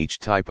name on each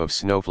type of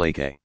snowflake.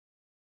 A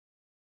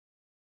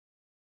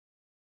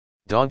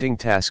daunting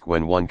task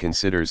when one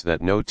considers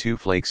that no two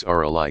flakes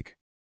are alike.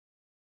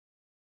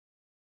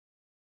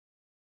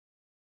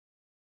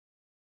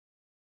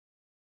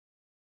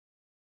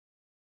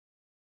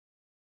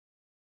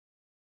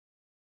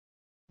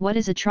 What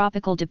is a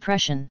tropical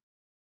depression?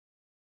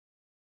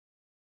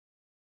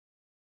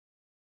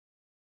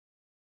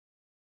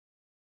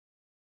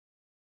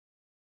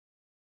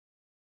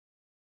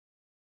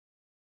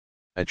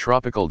 A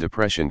tropical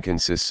depression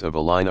consists of a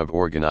line of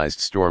organized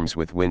storms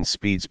with wind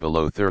speeds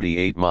below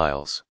 38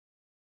 miles.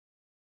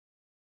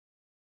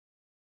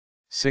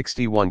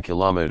 61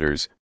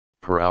 kilometers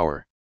per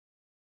hour.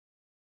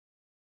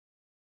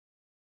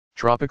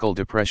 Tropical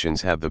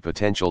depressions have the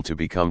potential to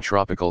become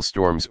tropical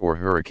storms or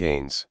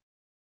hurricanes.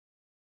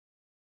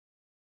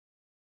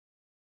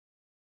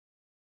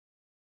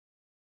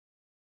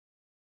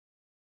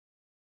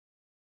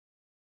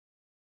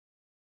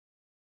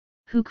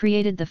 Who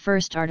created the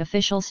first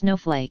artificial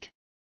snowflake?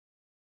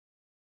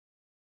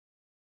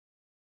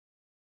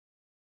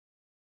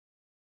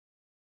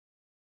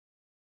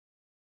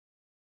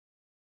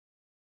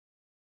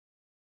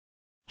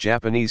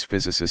 Japanese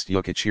physicist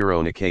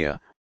Yukichiro Nikkei,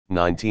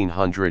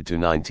 1900 to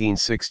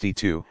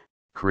 1962,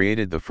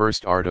 created the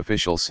first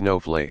artificial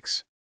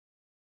snowflakes.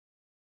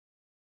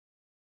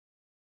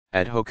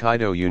 At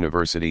Hokkaido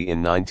University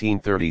in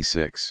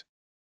 1936.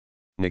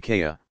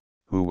 Nikkei,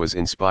 who was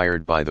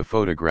inspired by the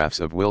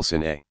photographs of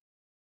Wilson A.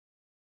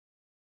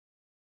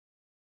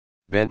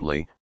 Bentley,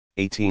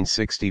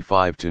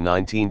 1865 to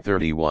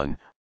 1931,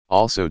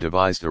 also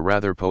devised a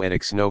rather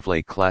poetic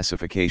snowflake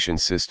classification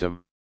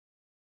system,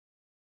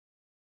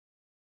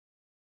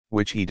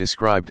 which he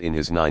described in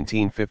his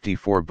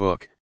 1954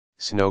 book,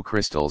 Snow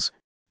Crystals,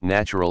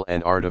 Natural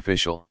and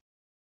Artificial.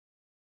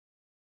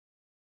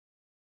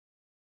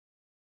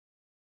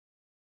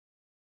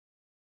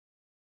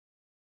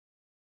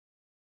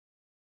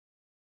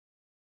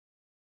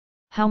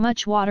 How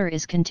much water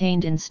is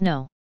contained in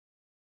snow?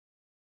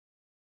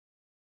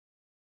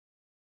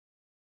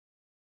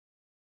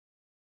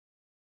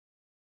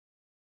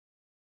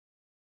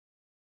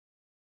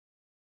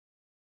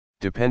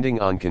 Depending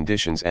on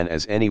conditions and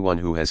as anyone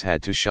who has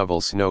had to shovel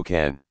snow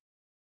can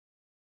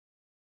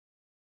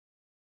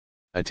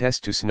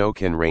attest to, snow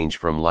can range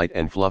from light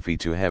and fluffy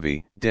to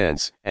heavy,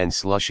 dense, and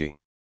slushy.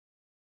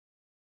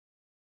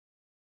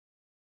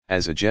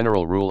 As a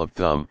general rule of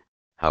thumb,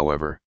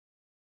 however,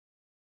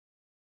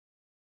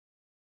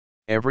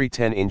 every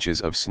 10 inches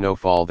of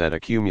snowfall that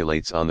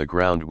accumulates on the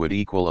ground would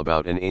equal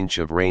about an inch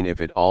of rain if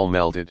it all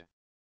melted.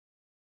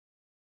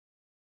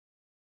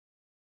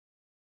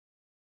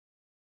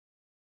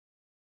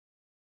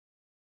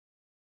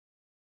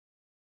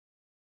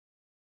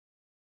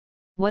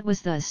 What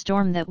was the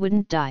storm that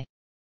wouldn't die?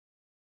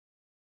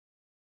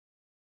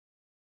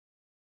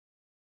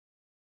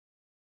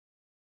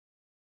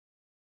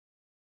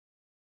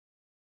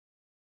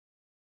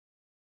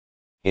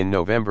 In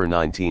November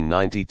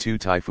 1992,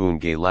 Typhoon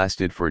Gay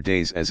lasted for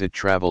days as it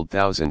traveled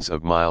thousands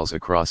of miles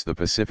across the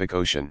Pacific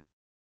Ocean,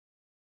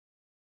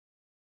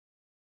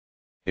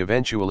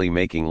 eventually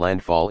making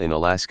landfall in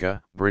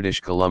Alaska,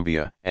 British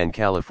Columbia, and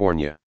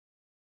California.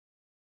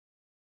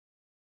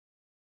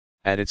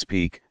 At its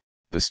peak,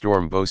 the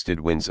storm boasted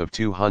winds of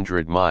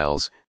 200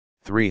 miles,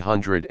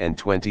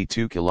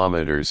 322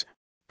 kilometers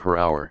per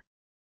hour.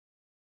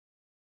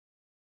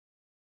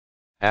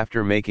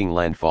 After making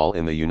landfall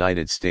in the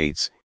United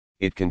States,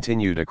 it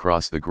continued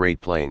across the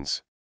Great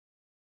Plains.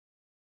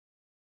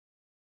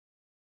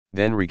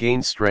 Then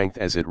regained strength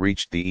as it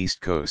reached the East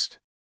Coast.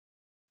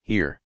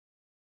 Here,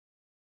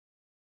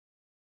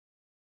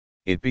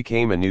 it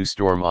became a new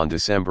storm on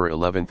December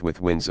 11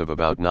 with winds of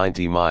about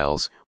 90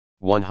 miles,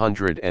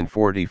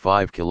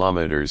 145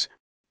 kilometers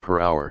per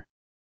hour.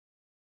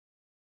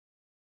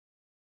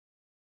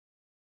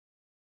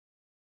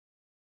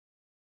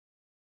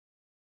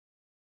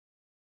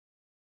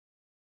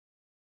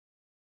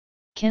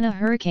 Can a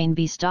hurricane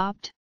be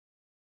stopped?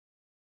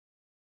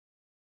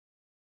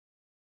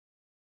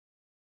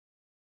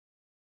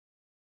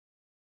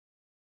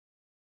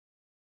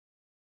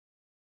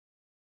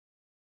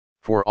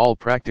 For all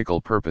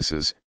practical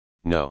purposes,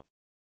 no.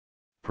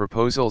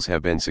 Proposals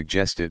have been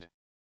suggested,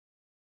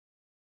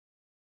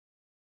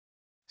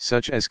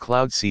 such as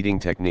cloud seeding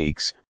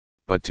techniques,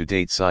 but to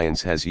date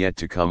science has yet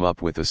to come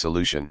up with a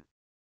solution.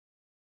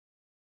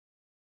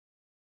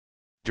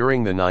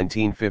 During the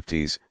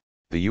 1950s,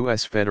 the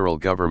U.S. federal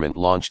government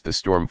launched the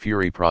Storm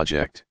Fury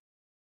project,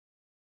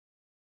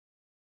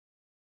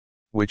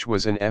 which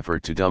was an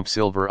effort to dump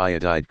silver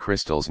iodide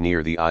crystals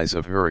near the eyes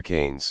of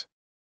hurricanes.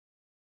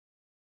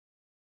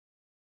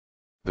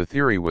 The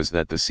theory was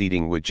that the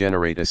seeding would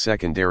generate a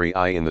secondary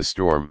eye in the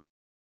storm,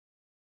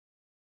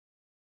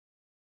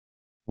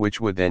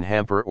 which would then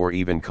hamper or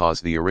even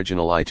cause the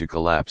original eye to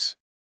collapse.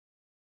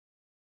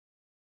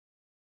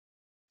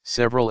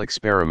 Several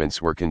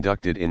experiments were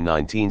conducted in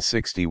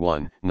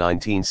 1961,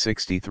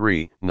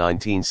 1963,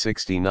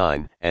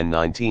 1969, and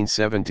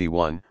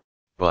 1971,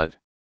 but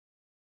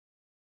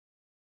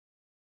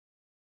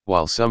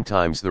while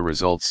sometimes the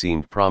results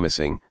seemed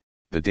promising,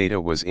 the data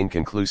was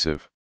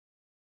inconclusive.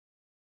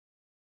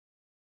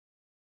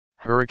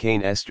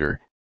 Hurricane Esther,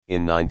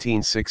 in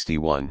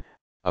 1961,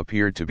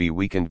 appeared to be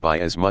weakened by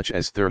as much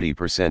as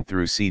 30%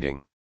 through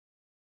seeding.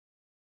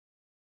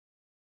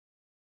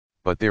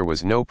 But there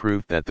was no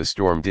proof that the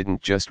storm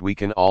didn't just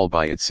weaken all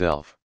by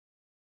itself.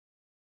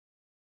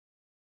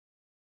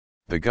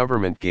 The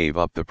government gave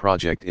up the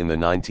project in the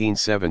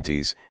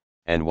 1970s,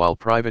 and while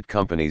private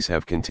companies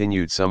have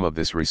continued some of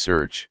this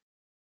research,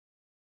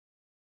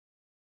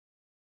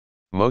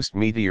 most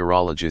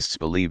meteorologists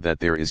believe that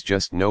there is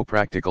just no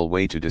practical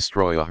way to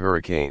destroy a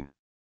hurricane.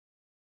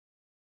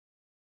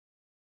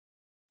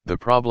 The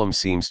problem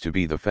seems to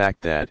be the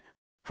fact that,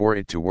 for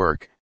it to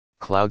work,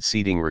 cloud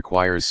seeding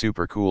requires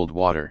supercooled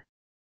water.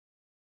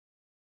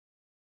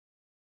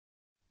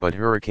 But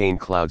hurricane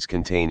clouds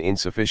contain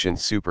insufficient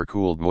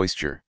supercooled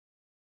moisture.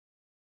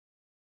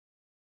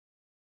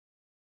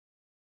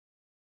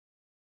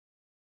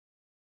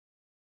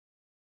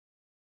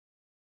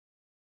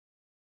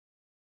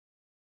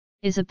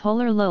 Is a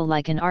polar low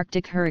like an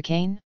Arctic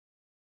hurricane?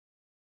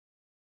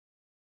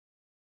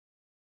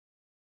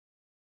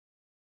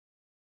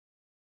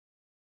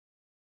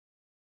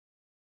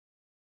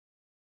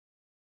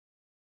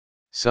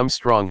 Some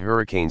strong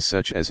hurricanes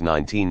such as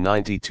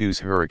 1992's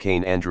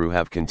Hurricane Andrew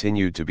have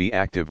continued to be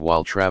active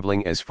while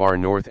traveling as far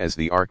north as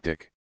the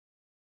Arctic.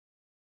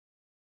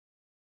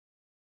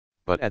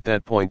 But at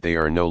that point they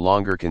are no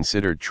longer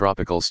considered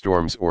tropical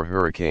storms or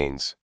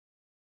hurricanes.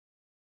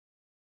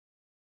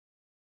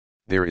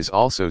 There is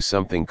also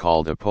something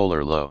called a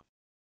polar low,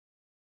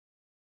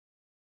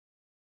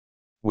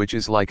 which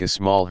is like a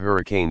small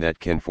hurricane that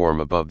can form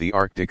above the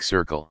Arctic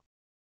Circle.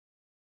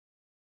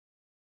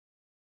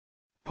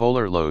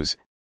 Polar lows,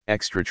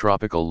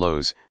 extratropical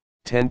lows,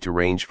 tend to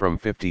range from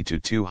 50 to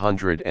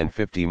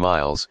 250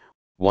 miles,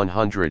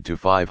 100 to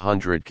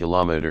 500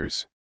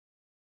 kilometers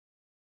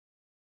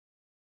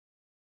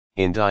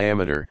in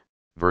diameter,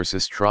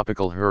 versus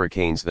tropical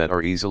hurricanes that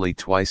are easily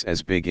twice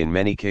as big in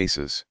many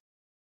cases.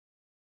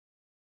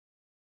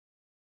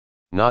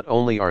 Not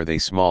only are they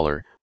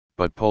smaller,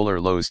 but polar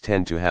lows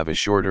tend to have a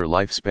shorter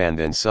lifespan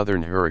than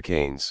southern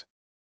hurricanes,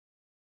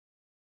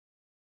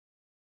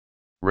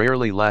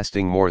 rarely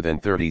lasting more than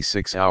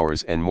 36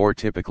 hours and more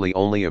typically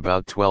only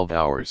about 12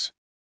 hours.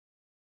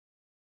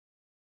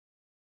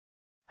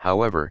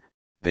 However,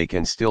 they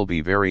can still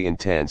be very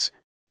intense,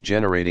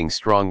 generating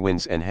strong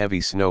winds and heavy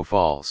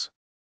snowfalls.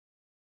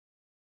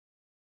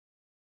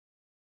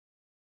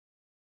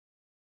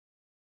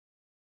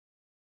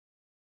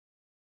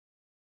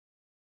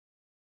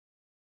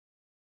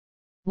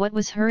 What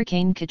was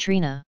Hurricane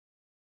Katrina?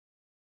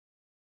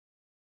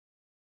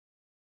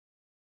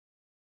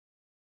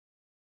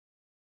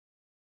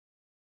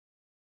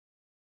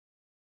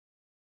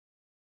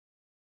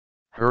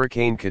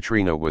 Hurricane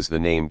Katrina was the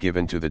name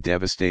given to the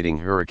devastating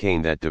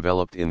hurricane that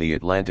developed in the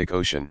Atlantic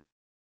Ocean.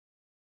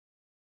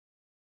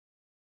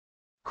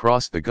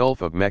 crossed the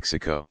Gulf of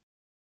Mexico,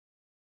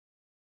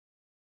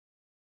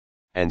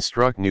 and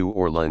struck New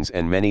Orleans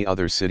and many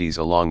other cities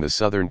along the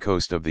southern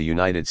coast of the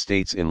United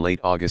States in late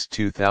August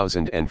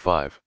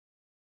 2005.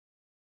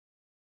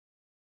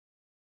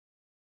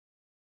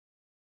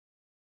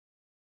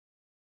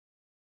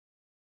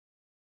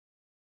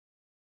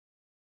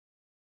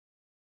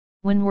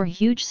 When were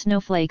huge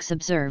snowflakes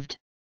observed?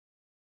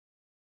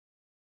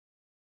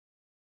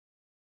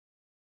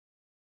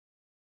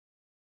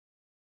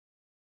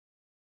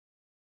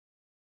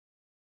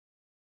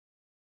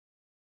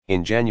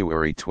 In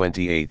January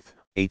 28,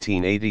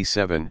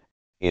 1887,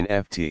 in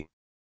Ft.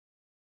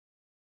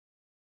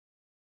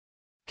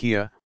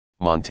 Kia,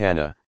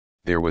 Montana,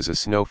 there was a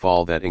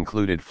snowfall that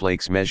included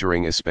flakes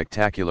measuring a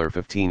spectacular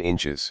 15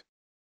 inches.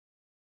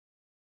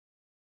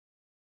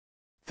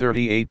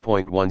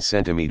 38.1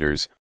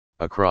 centimeters,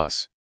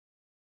 across.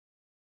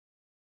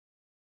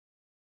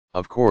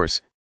 Of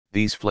course,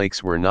 these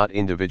flakes were not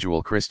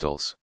individual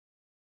crystals,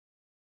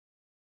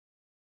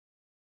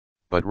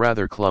 but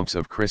rather clumps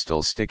of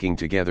crystals sticking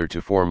together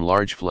to form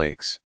large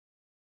flakes.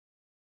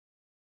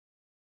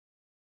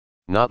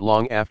 Not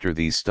long after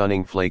these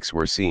stunning flakes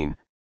were seen,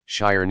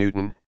 Shire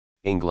Newton,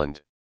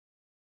 England,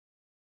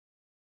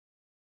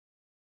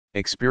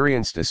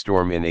 experienced a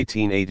storm in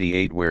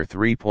 1888 where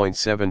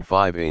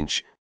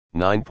 3.75-inch,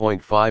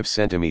 9.5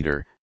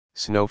 centimeter,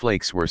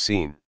 snowflakes were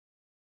seen.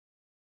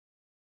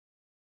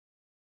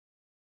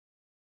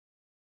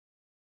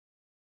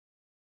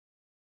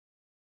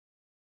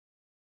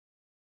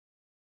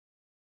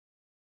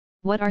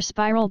 What are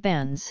spiral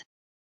bands?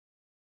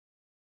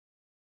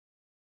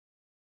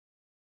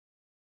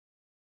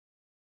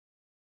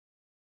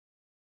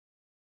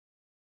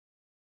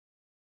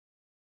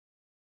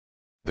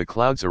 The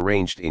clouds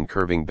arranged in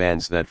curving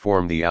bands that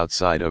form the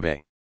outside of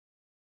a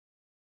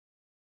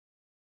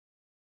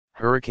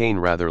hurricane,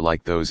 rather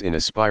like those in a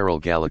spiral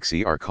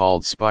galaxy, are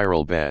called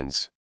spiral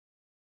bands.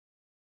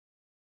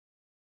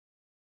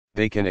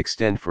 They can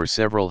extend for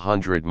several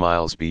hundred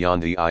miles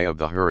beyond the eye of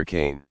the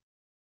hurricane.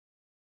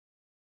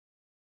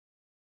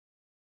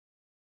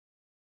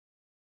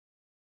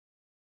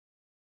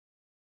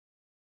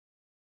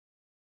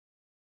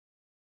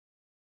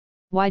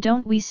 Why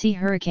don't we see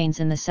hurricanes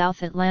in the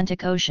South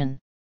Atlantic Ocean?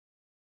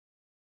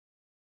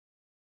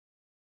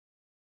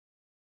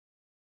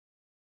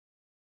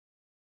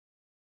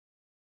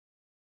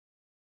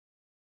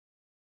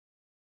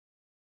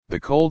 The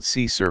cold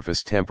sea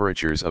surface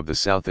temperatures of the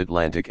South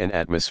Atlantic and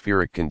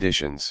atmospheric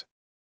conditions,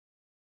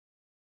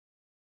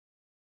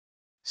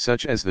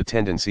 such as the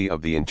tendency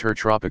of the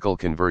intertropical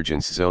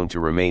convergence zone to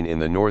remain in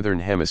the northern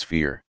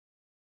hemisphere,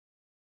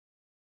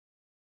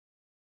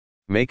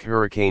 make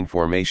hurricane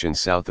formation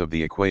south of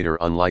the equator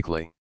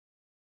unlikely.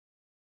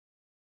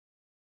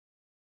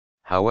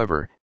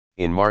 However,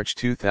 in March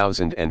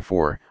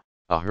 2004,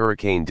 a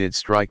hurricane did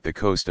strike the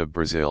coast of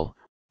Brazil,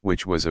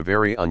 which was a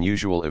very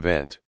unusual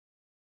event.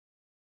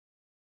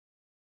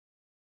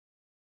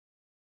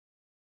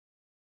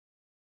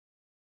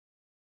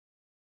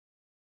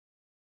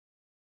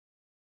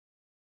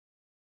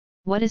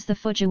 What is the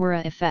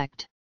Fujiwara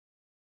effect?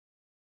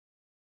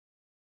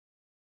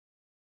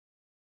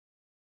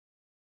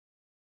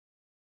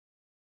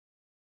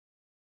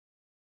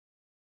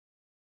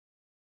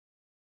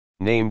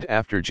 Named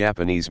after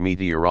Japanese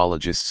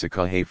meteorologist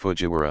Sakahei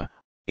Fujiwara,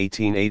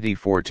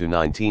 1884 to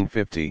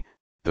 1950,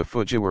 the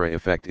Fujiwara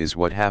effect is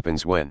what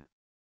happens when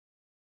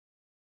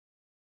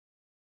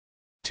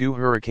two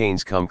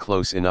hurricanes come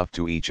close enough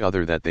to each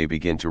other that they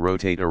begin to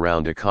rotate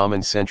around a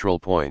common central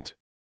point.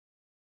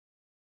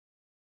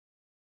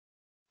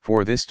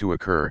 For this to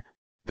occur,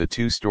 the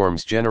two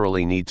storms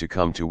generally need to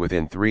come to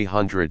within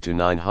 300 to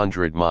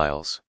 900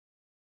 miles.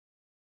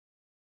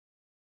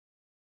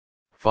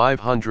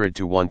 500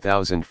 to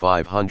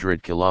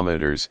 1,500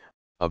 kilometers,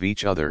 of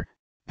each other.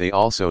 They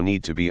also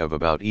need to be of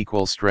about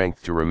equal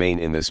strength to remain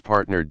in this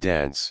partnered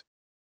dance.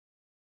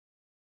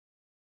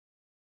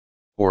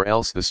 Or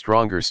else the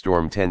stronger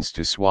storm tends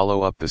to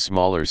swallow up the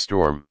smaller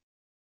storm.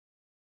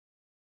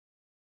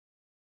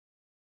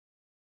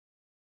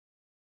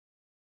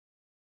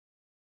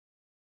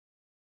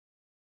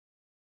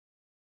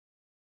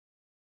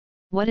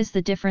 What is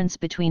the difference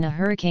between a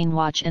hurricane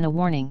watch and a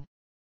warning?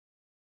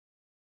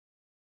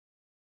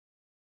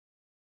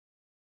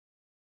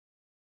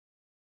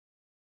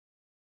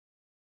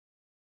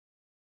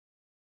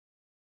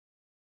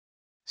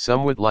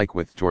 Somewhat like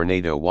with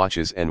tornado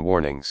watches and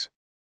warnings.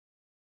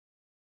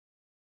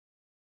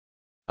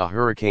 A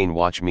hurricane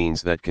watch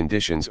means that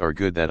conditions are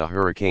good, that a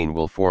hurricane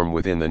will form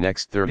within the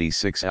next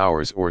 36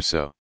 hours or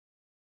so.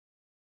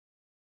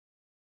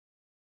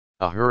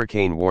 A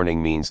hurricane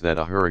warning means that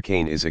a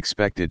hurricane is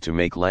expected to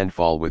make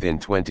landfall within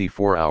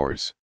 24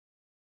 hours.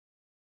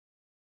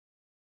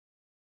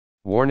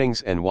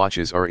 Warnings and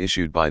watches are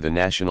issued by the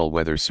National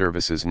Weather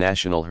Service's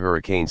National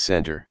Hurricane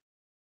Center.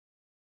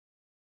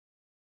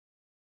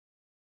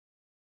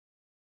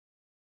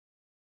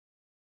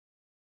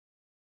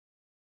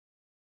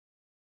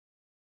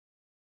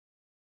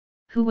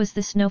 Who was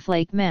the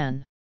Snowflake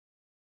Man?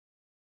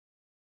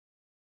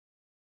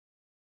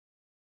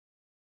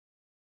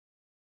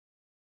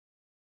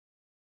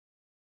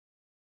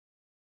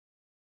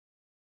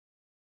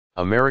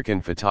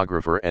 American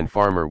photographer and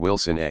farmer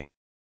Wilson A.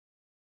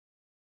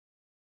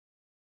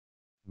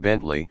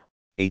 Bentley,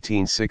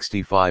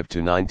 1865 to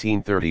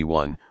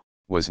 1931,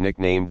 was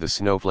nicknamed the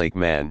Snowflake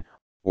Man,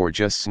 or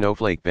just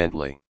Snowflake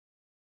Bentley,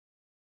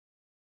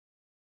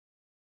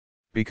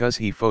 because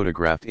he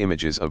photographed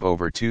images of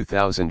over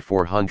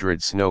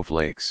 2,400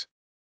 snowflakes.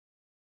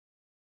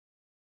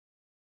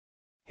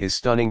 His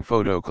stunning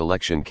photo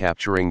collection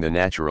capturing the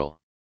natural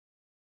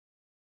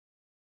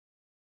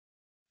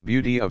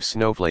beauty of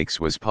snowflakes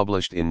was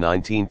published in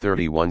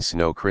 1931.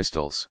 Snow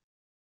crystals.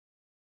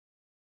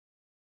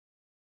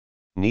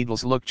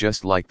 Needles look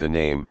just like the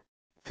name,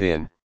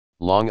 thin,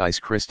 long ice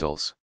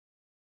crystals.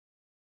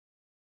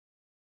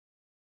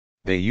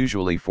 They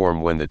usually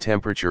form when the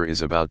temperature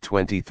is about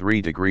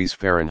 23 degrees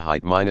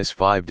Fahrenheit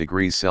 -5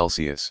 degrees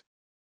Celsius.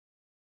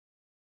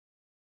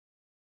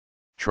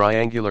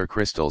 Triangular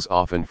crystals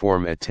often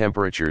form at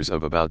temperatures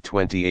of about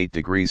 28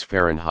 degrees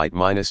Fahrenheit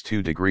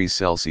 -2 degrees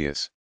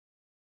Celsius,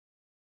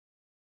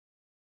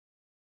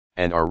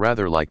 and are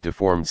rather like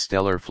deformed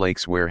stellar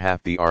flakes where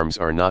half the arms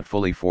are not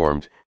fully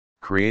formed,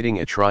 creating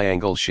a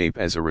triangle shape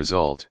as a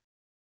result.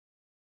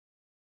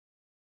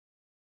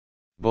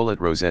 Bullet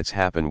rosettes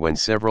happen when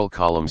several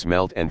columns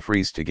melt and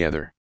freeze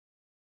together,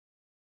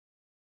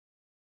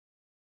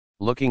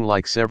 looking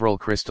like several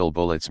crystal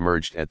bullets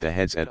merged at the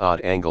heads at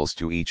odd angles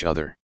to each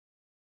other.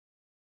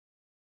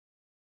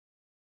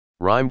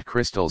 Rimmed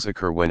crystals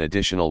occur when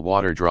additional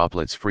water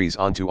droplets freeze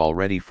onto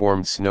already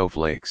formed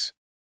snowflakes,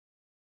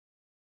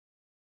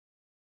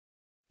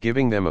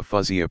 giving them a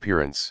fuzzy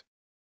appearance.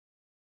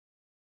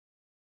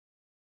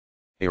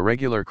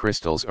 Irregular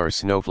crystals are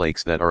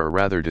snowflakes that are a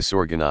rather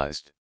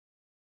disorganized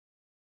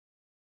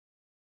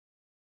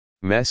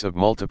mess of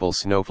multiple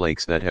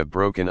snowflakes that have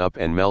broken up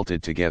and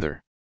melted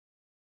together.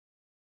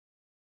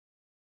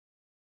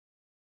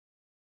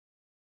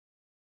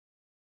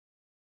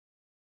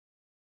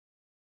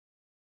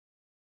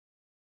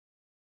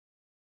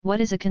 What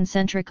is a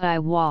concentric eye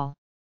wall?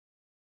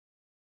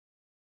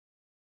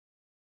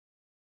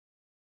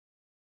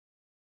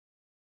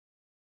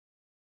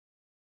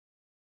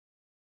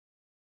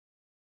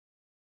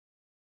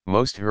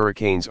 Most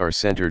hurricanes are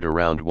centered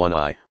around one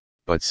eye,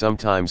 but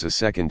sometimes a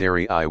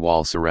secondary eye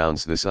wall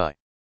surrounds this eye.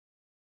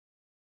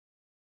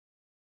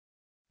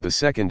 The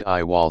second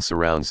eye wall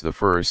surrounds the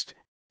first,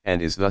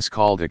 and is thus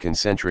called a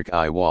concentric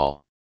eye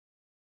wall.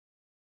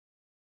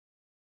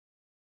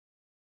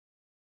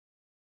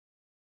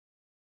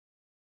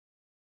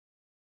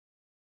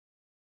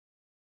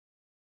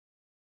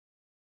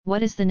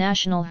 What is the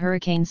National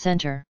Hurricane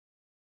Center?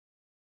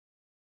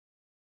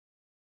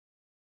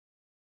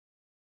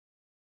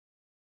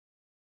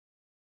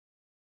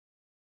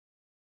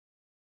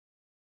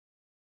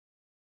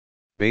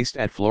 Based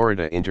at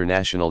Florida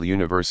International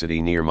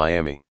University near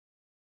Miami.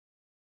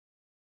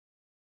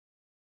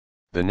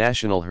 The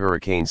National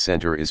Hurricane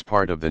Center is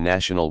part of the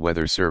National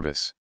Weather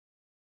Service.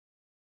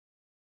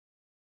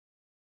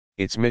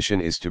 Its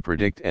mission is to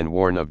predict and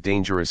warn of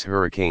dangerous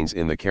hurricanes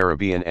in the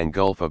Caribbean and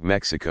Gulf of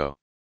Mexico.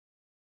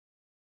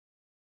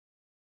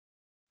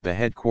 The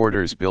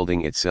headquarters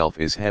building itself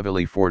is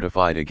heavily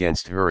fortified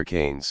against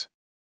hurricanes,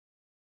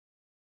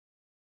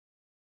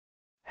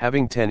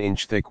 having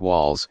 10-inch thick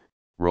walls,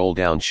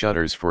 roll-down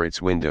shutters for its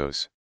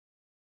windows,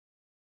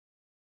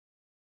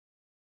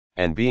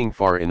 and being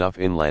far enough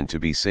inland to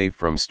be safe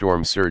from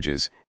storm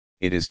surges.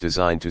 It is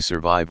designed to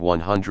survive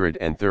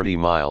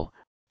 130-mile,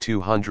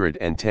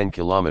 210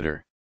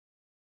 km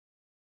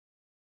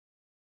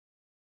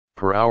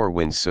per hour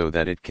winds so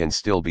that it can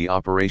still be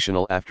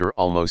operational after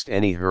almost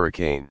any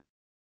hurricane.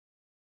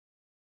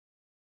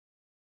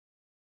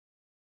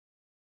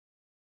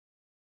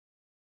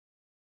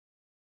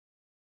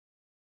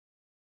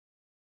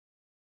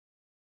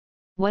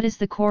 What is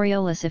the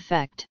Coriolis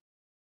effect?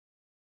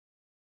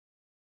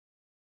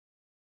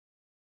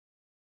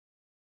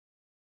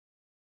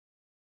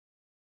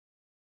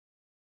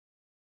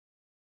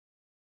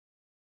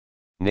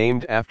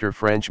 Named after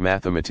French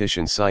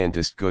mathematician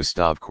scientist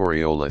Gustave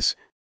Coriolis,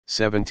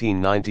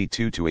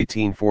 1792 to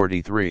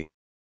 1843.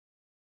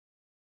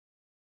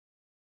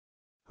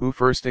 Who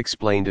first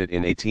explained it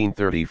in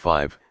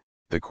 1835,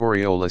 the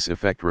Coriolis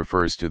effect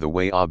refers to the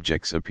way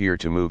objects appear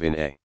to move in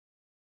a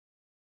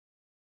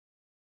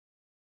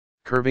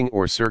curving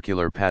or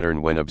circular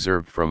pattern when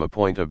observed from a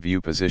point of view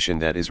position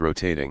that is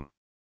rotating.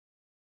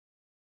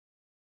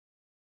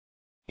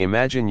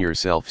 Imagine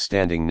yourself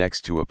standing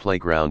next to a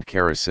playground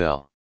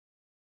carousel.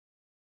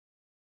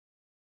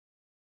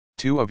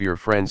 Two of your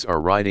friends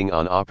are riding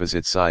on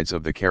opposite sides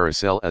of the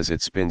carousel as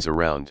it spins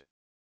around.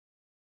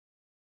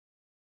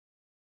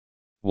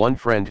 One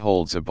friend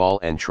holds a ball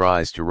and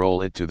tries to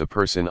roll it to the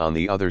person on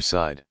the other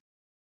side.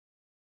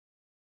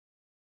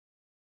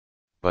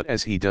 But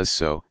as he does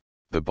so,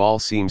 the ball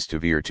seems to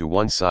veer to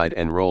one side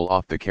and roll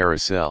off the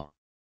carousel.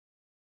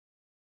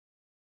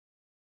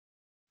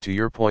 To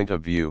your point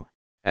of view,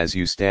 as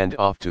you stand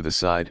off to the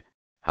side,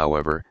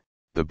 however,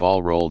 the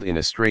ball rolled in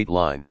a straight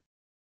line.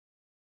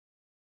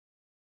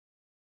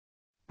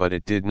 But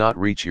it did not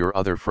reach your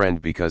other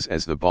friend because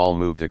as the ball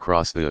moved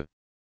across the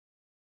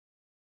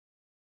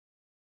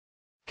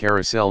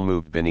carousel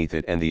moved beneath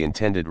it and the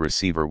intended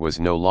receiver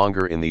was no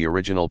longer in the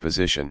original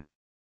position.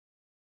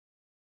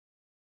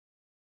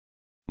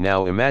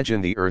 Now imagine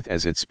the Earth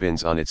as it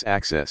spins on its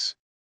axis.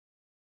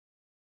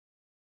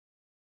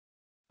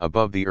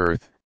 Above the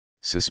Earth,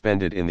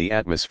 suspended in the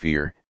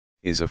atmosphere,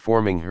 is a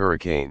forming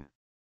hurricane.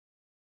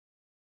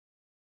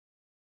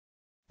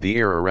 The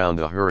air around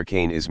the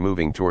hurricane is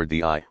moving toward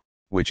the eye,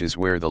 which is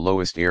where the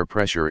lowest air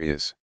pressure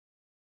is.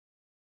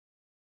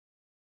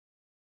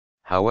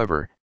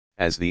 However,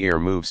 as the air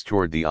moves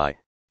toward the eye,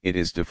 it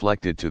is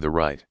deflected to the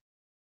right.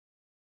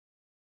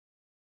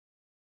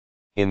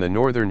 In the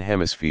northern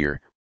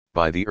hemisphere,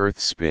 by the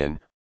Earth's spin,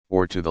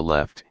 or to the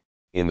left,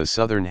 in the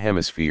southern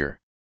hemisphere.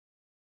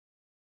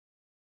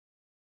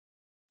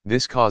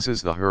 This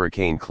causes the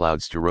hurricane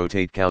clouds to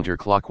rotate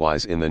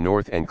counterclockwise in the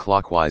north and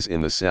clockwise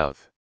in the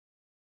south.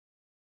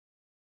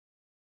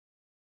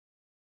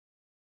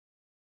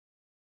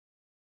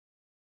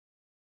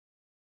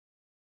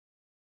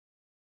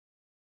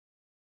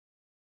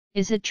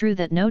 Is it true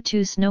that no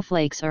two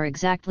snowflakes are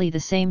exactly the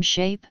same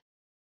shape?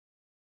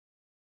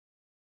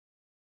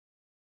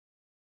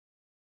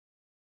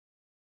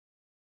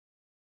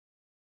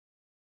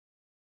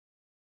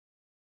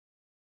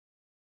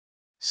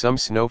 Some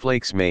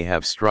snowflakes may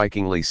have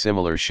strikingly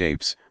similar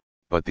shapes,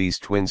 but these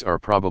twins are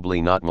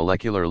probably not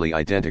molecularly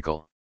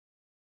identical.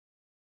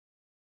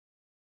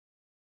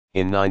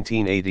 In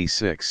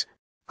 1986,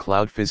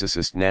 cloud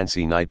physicist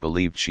Nancy Knight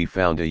believed she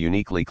found a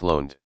uniquely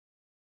cloned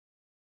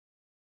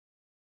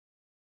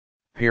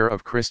pair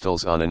of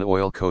crystals on an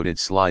oil-coated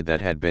slide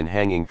that had been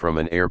hanging from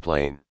an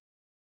airplane.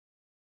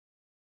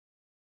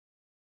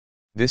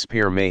 This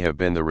pair may have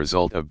been the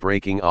result of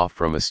breaking off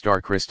from a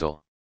star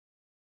crystal,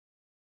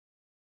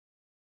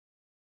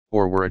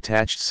 or were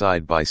attached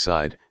side by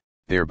side,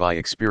 thereby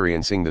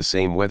experiencing the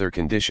same weather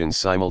conditions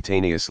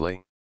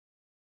simultaneously.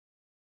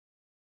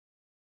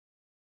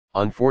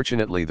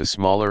 Unfortunately, the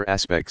smaller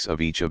aspects of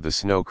each of the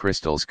snow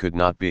crystals could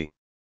not be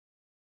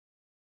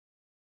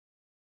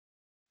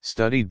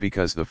studied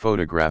because the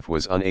photograph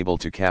was unable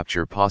to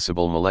capture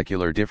possible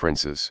molecular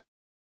differences.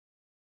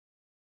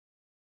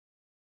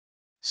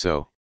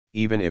 So,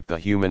 even if the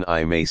human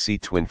eye may see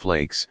twin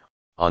flakes,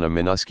 on a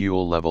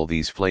minuscule level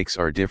these flakes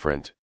are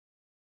different.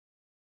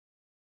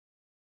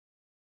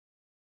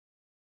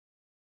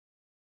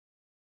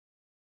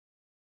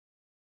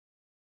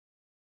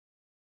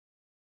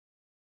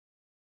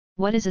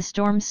 What is a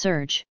storm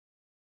surge?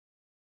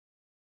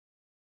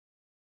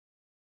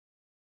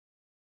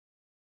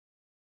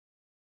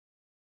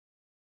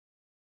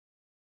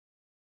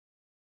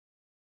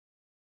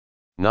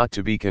 Not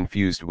to be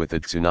confused with a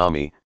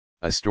tsunami,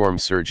 a storm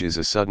surge is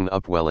a sudden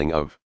upwelling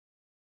of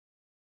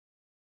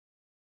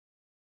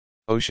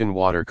ocean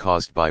water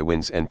caused by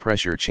winds and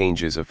pressure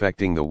changes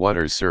affecting the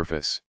water's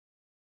surface.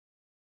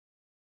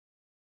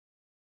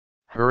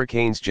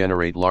 Hurricanes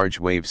generate large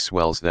wave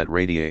swells that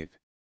radiate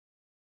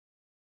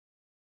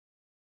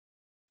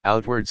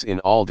outwards in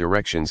all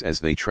directions as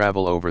they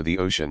travel over the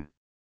ocean.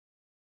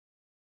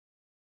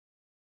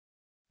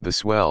 The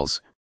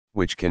swells,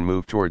 which can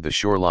move toward the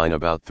shoreline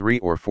about 3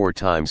 or 4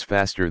 times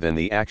faster than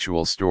the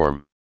actual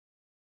storm,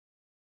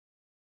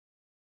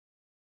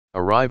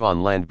 arrive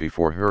on land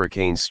before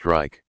hurricanes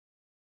strike.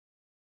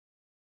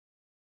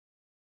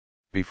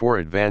 Before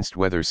advanced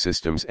weather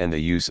systems and the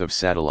use of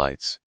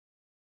satellites.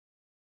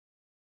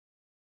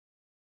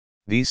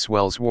 These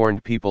swells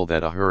warned people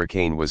that a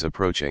hurricane was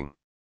approaching.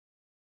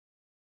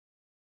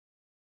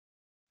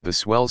 The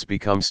swells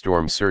become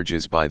storm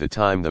surges by the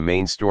time the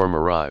main storm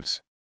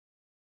arrives,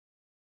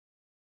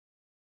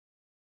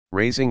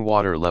 raising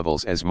water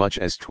levels as much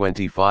as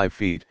 25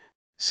 feet,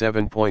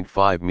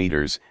 7.5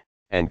 meters,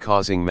 and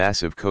causing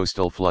massive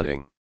coastal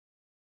flooding.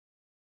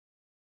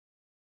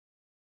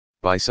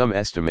 By some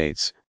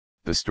estimates,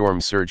 the storm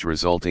surge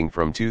resulting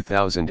from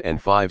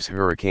 2005's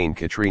Hurricane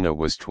Katrina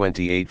was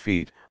 28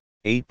 feet,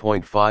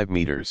 8.5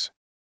 meters.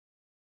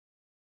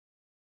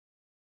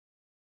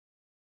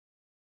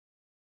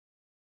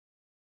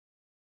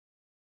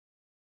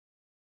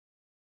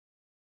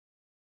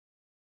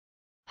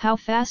 How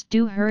fast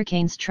do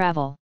hurricanes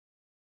travel?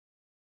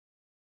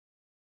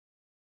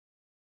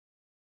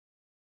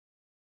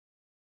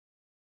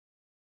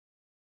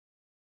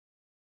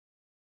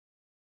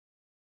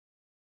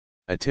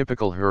 A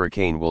typical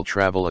hurricane will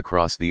travel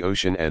across the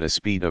ocean at a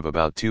speed of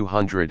about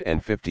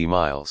 250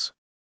 miles.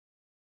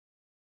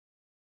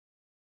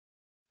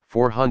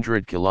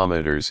 400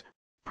 kilometers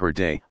per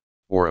day,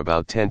 or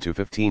about 10 to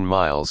 15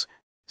 miles,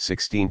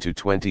 16 to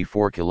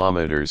 24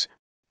 kilometers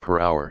per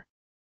hour.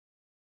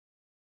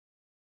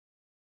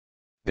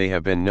 They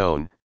have been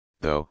known,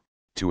 though,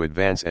 to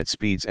advance at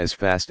speeds as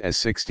fast as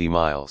 60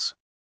 miles.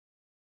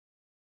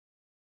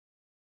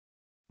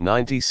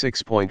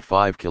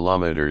 96.5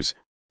 kilometers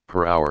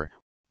per hour,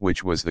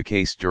 which was the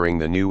case during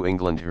the New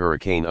England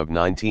hurricane of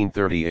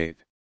 1938.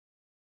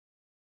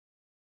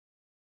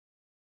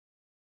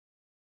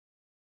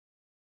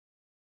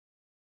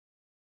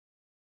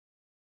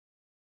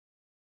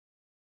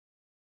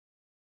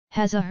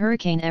 Has a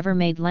hurricane ever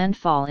made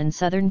landfall in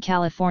Southern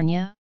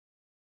California?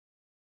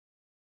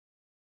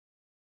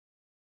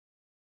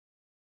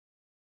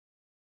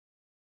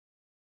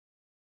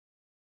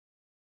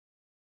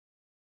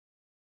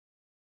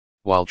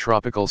 while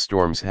tropical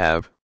storms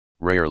have,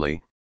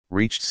 rarely,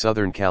 reached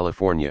Southern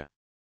California.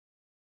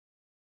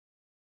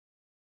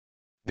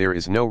 There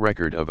is no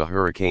record of a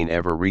hurricane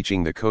ever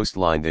reaching the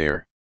coastline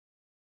there.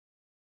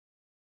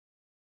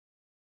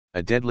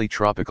 A deadly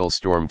tropical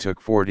storm took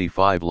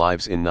 45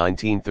 lives in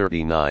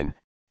 1939,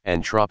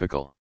 and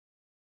tropical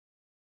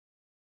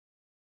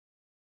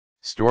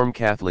Storm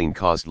Kathleen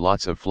caused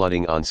lots of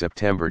flooding on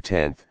September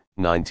 10,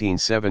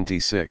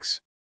 1976.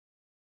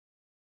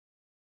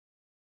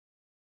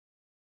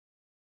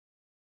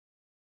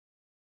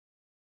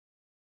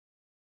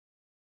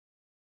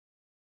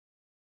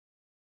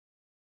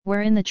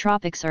 Where in the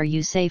tropics are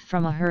you safe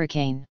from a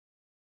hurricane?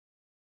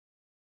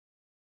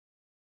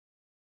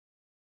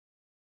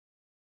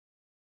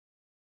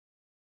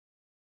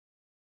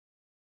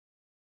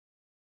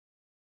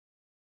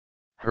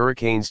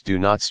 Hurricanes do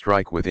not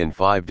strike within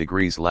 5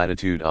 degrees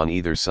latitude on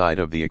either side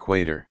of the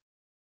equator.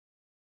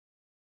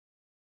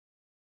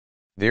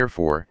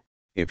 Therefore,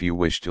 if you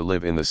wish to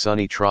live in the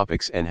sunny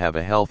tropics and have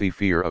a healthy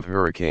fear of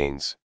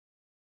hurricanes,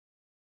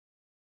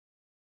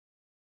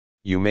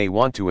 you may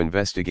want to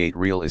investigate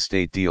real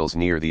estate deals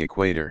near the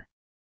equator.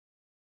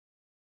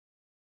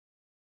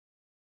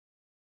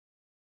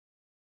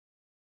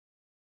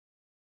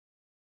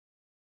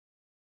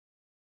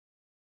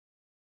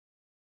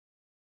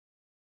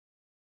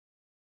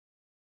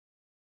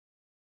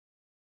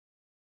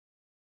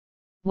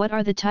 What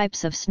are the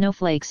types of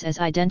snowflakes as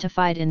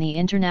identified in the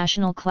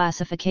International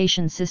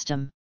Classification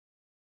System?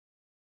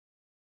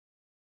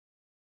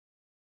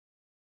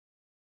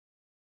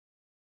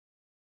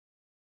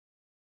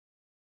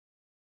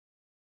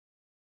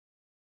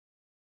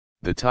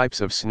 The types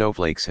of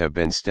snowflakes have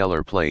been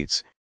stellar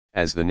plates,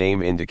 as the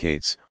name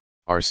indicates,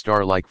 are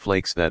star-like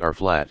flakes that are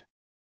flat,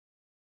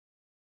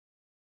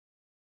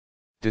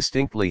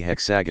 distinctly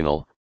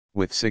hexagonal,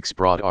 with 6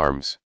 broad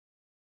arms.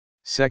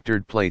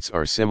 Sectored plates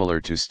are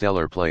similar to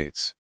stellar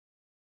plates,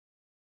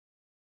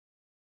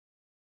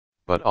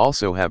 but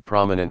also have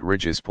prominent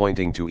ridges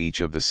pointing to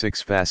each of the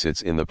 6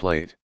 facets in the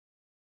plate.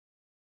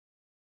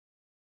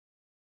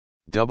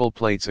 Double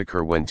plates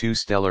occur when 2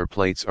 stellar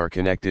plates are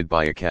connected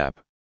by a cap.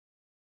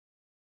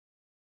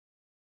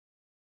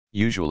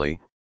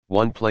 Usually,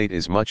 one plate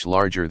is much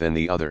larger than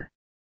the other.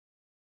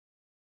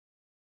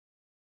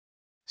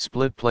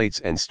 Split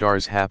plates and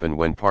stars happen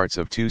when parts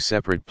of 2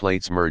 separate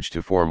plates merge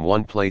to form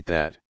one plate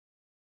that,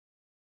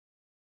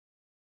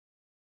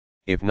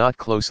 if not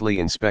closely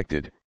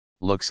inspected,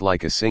 looks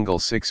like a single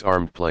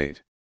 6-armed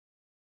plate.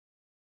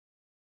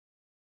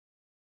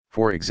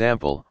 For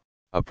example,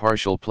 a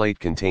partial plate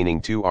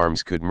containing 2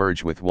 arms could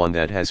merge with one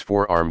that has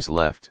 4 arms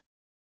left,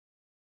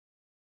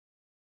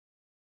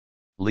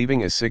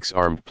 leaving a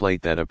 6-armed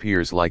plate that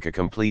appears like a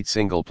complete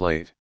single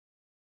plate.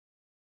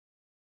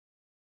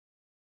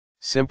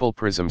 Simple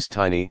prisms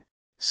tiny,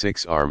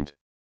 6-armed.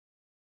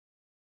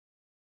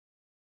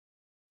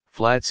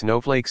 Flat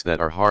snowflakes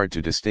that are hard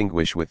to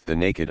distinguish with the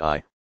naked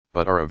eye,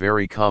 but are a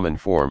very common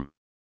form.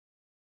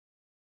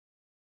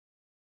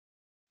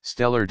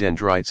 Stellar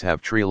dendrites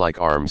have tree-like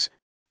arms.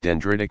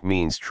 Dendritic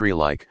means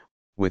tree-like,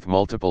 with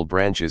multiple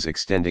branches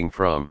extending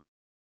from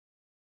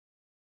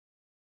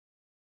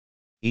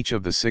each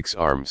of the 6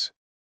 arms.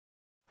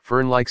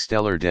 Fern-like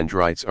stellar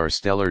dendrites are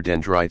stellar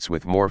dendrites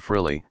with more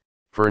frilly,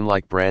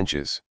 fern-like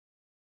branches.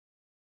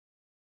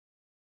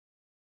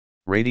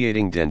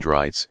 Radiating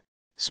dendrites,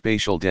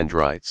 spatial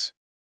dendrites,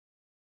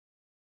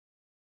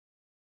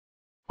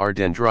 are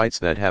dendrites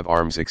that have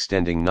arms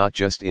extending not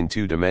just in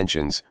 2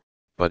 dimensions,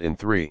 but in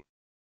 3.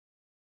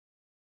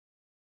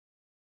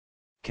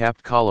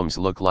 Capped columns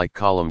look like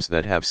columns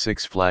that have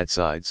 6 flat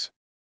sides.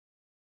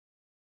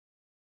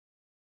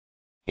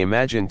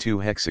 Imagine 2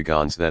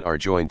 hexagons that are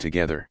joined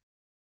together.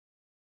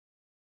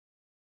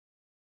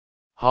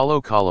 Hollow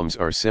columns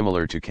are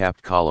similar to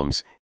capped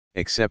columns,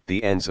 except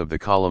the ends of the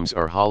columns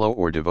are hollow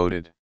or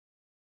devoted.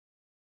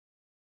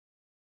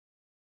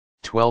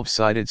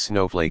 12-sided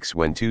snowflakes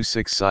when 2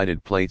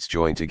 6-sided plates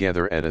join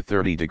together at a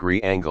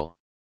 30-degree angle.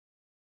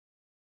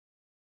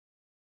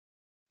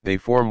 They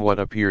form what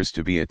appears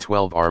to be a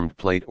 12-armed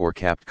plate or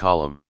capped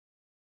column.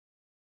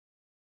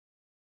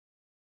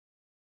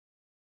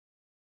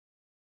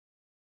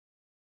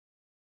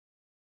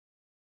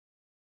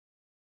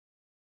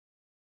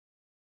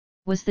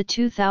 Was the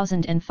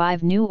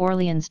 2005 New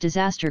Orleans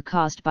disaster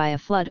caused by a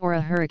flood or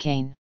a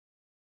hurricane?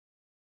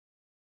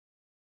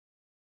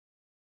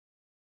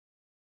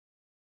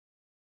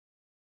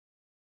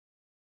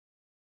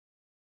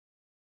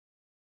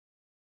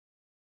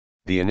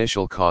 The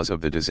initial cause of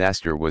the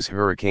disaster was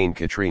Hurricane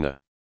Katrina,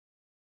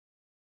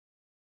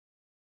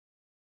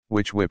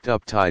 which whipped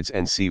up tides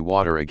and sea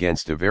water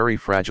against a very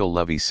fragile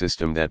levee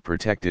system that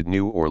protected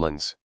New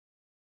Orleans.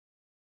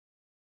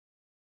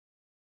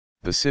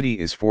 The city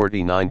is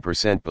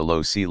 49%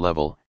 below sea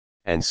level,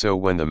 and so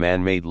when the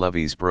man-made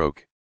levees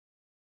broke,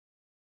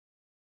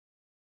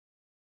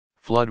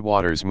 flood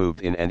waters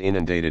moved in and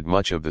inundated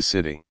much of the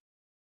city.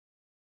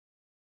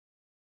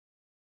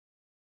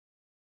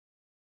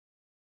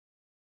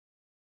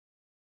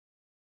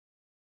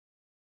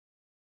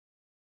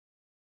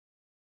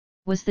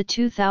 Was the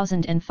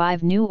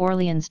 2005 New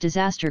Orleans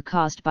disaster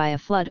caused by a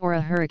flood or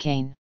a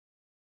hurricane?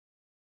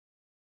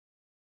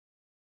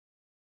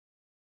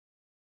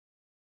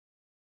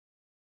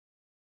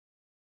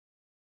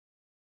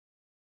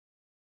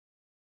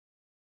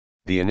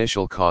 The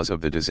initial cause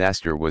of the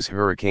disaster was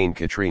Hurricane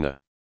Katrina,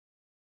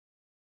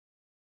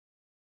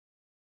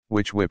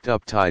 which whipped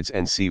up tides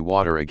and sea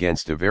water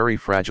against a very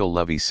fragile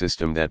levee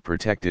system that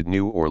protected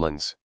New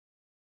Orleans.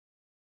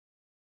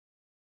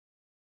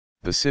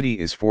 The city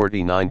is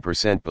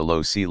 49%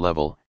 below sea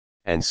level,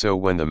 and so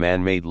when the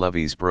man-made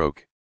levees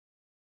broke,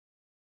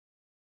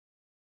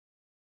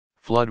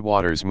 flood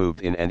waters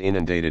moved in and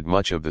inundated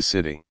much of the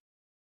city.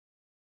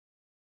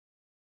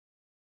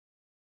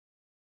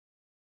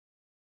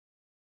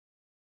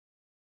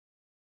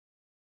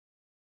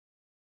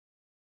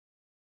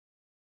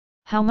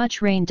 How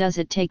much rain does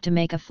it take to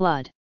make a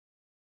flood?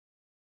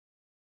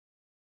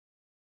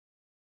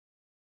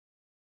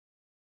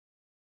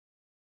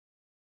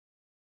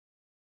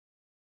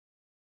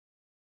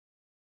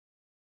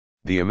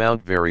 The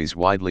amount varies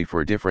widely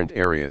for different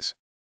areas.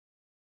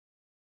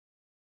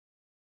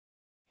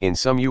 In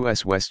some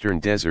U.S. western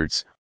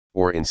deserts,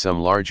 or in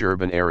some large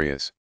urban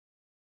areas,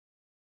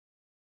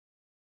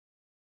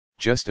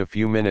 just a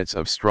few minutes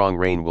of strong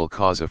rain will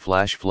cause a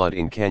flash flood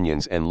in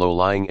canyons and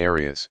low-lying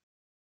areas.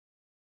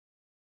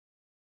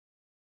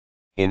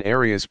 In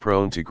areas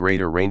prone to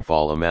greater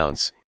rainfall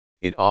amounts,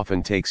 it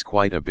often takes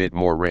quite a bit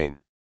more rain.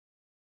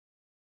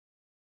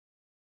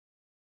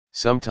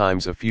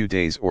 Sometimes a few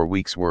days or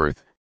weeks'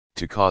 worth,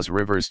 to cause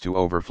rivers to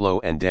overflow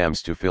and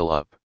dams to fill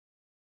up,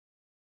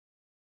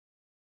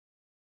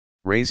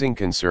 raising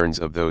concerns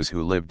of those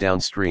who live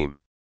downstream.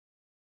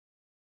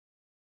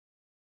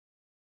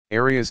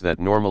 Areas that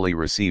normally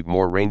receive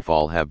more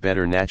rainfall have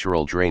better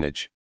natural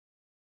drainage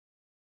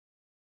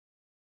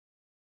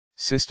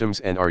systems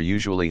and are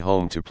usually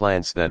home to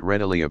plants that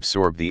readily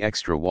absorb the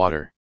extra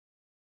water.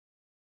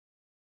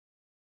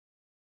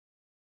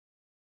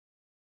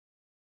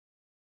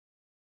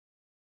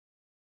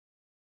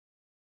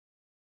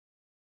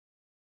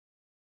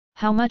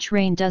 How much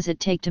rain does it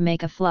take to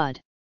make a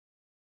flood?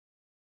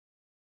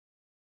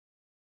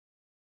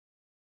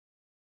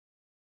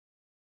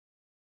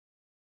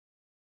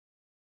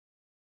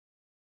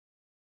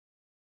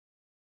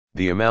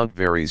 The amount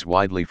varies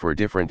widely for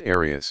different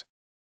areas.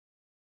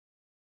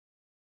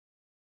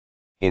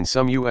 In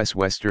some U.S.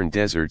 western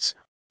deserts,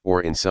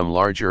 or in some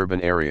large urban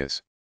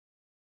areas,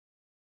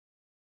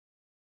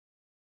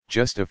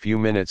 just a few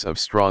minutes of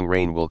strong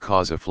rain will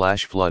cause a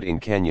flash flood in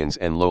canyons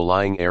and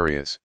low-lying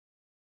areas.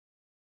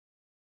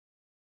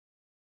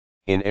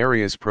 In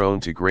areas prone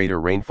to greater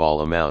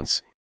rainfall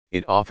amounts,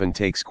 it often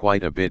takes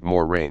quite a bit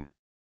more rain.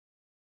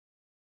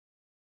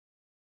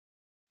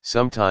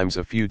 Sometimes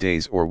a few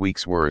days or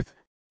weeks' worth,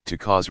 to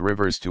cause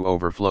rivers to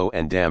overflow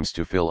and dams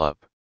to fill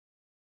up,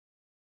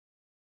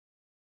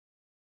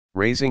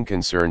 raising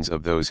concerns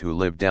of those who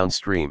live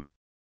downstream.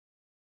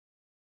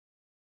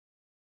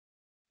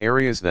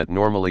 Areas that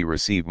normally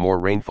receive more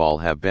rainfall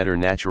have better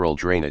natural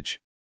drainage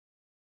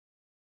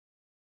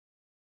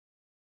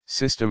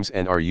systems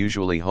and are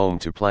usually home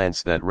to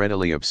plants that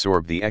readily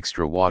absorb the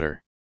extra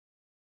water.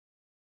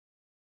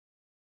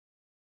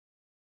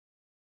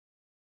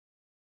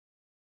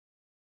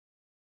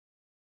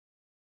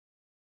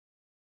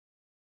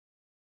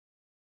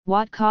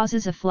 What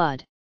causes a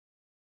flood?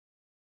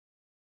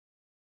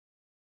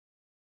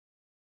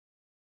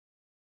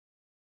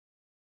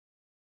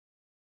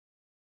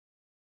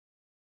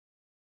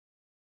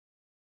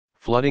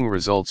 Flooding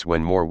results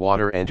when more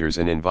water enters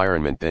an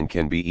environment than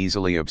can be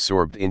easily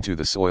absorbed into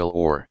the soil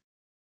or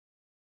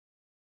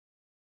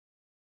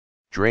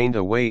drained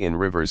away in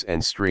rivers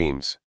and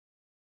streams.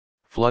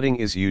 Flooding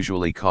is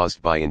usually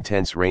caused by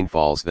intense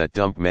rainfalls that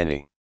dump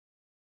many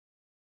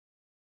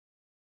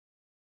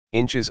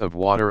inches of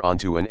water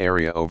onto an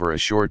area over a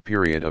short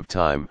period of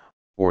time,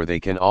 or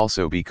they can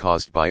also be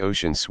caused by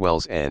ocean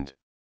swells and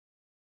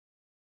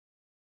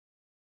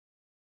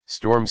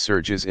storm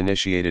surges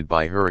initiated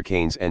by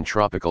hurricanes and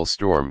tropical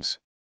storms.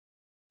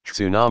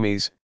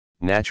 Tsunamis,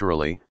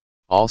 naturally,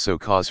 also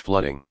cause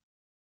flooding.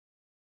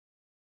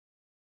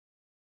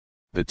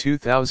 The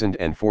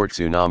 2004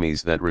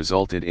 tsunamis that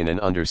resulted in an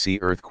undersea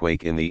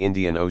earthquake in the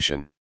Indian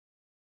Ocean,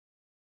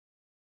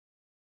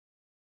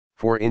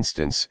 for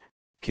instance,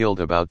 killed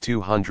about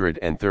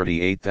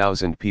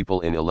 238,000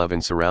 people in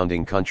 11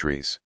 surrounding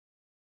countries.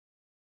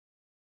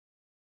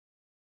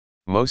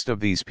 Most of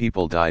these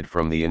people died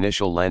from the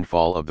initial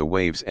landfall of the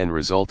waves and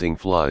resulting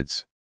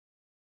floods.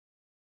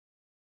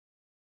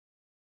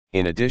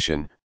 In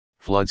addition,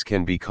 floods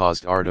can be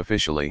caused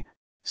artificially,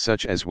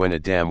 such as when a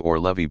dam or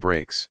levee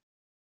breaks.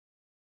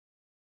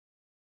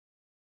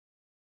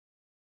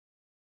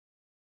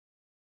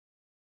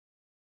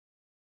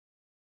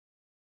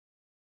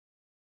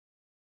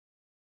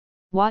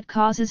 What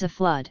causes a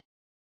flood?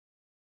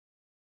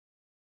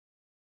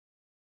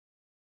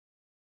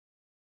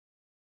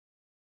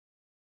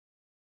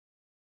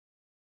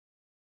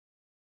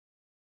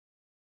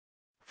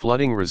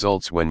 Flooding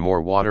results when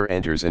more water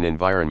enters an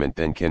environment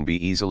than can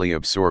be easily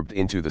absorbed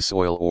into the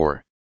soil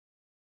or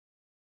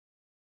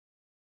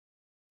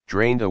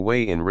drained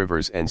away in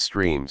rivers and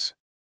streams.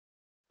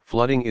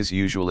 Flooding is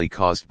usually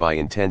caused by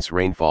intense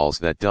rainfalls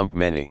that dump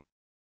many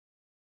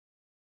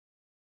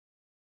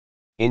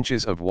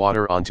inches of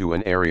water onto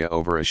an area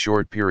over a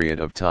short period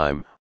of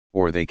time,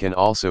 or they can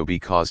also be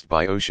caused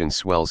by ocean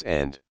swells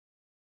and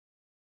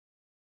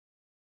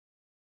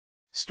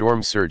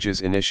storm surges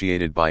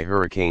initiated by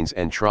hurricanes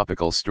and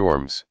tropical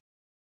storms.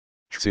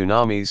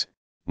 Tsunamis,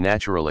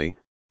 naturally,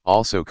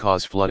 also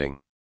cause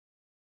flooding.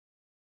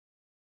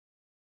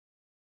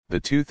 The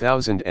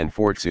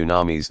 2004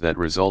 tsunamis that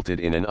resulted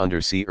in an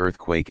undersea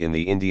earthquake in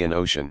the Indian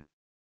Ocean,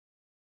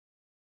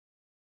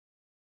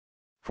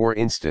 for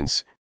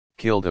instance,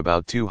 killed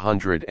about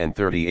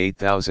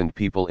 238,000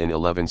 people in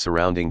 11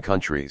 surrounding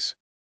countries.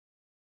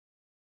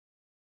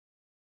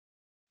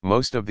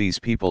 Most of these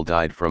people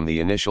died from the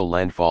initial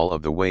landfall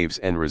of the waves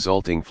and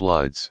resulting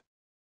floods.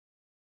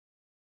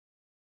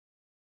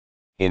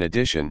 In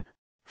addition,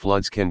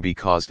 floods can be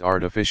caused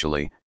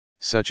artificially,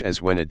 such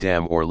as when a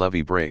dam or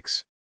levee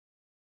breaks.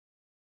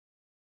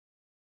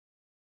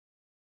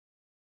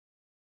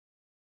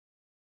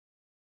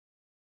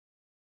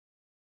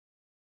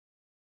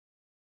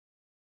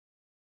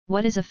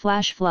 What is a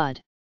flash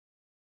flood?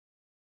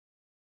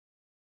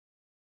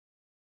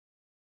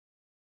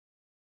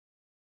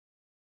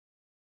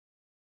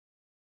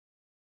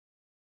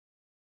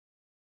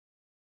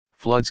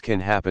 Floods can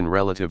happen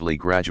relatively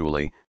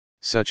gradually,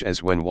 such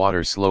as when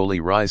water slowly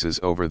rises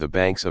over the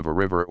banks of a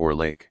river or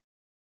lake.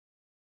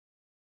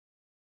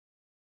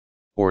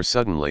 Or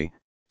suddenly,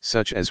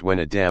 such as when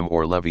a dam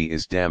or levee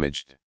is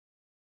damaged.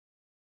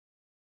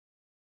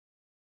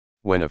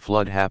 When a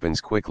flood happens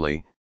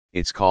quickly,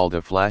 it's called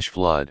a flash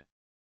flood.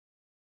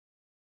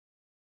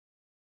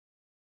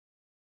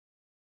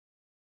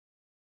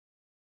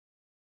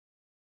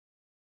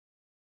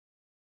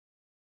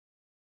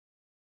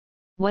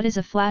 What is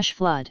a flash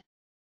flood?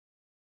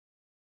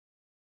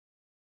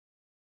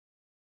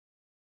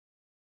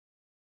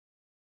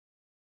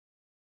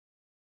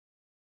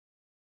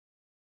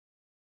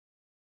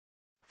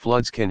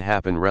 Floods can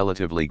happen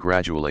relatively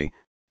gradually,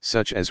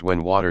 such as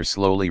when water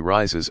slowly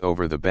rises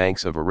over the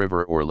banks of a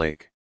river or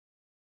lake.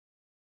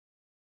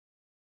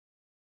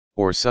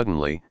 Or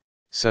suddenly,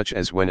 such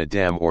as when a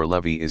dam or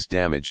levee is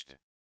damaged.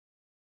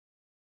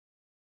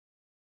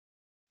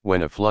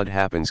 When a flood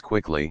happens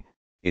quickly,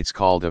 it's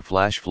called a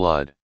flash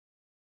flood.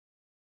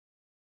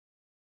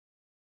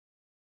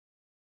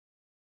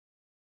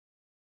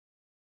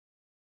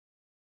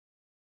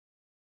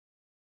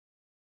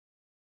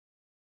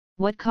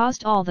 What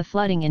caused all the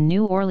flooding in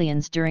New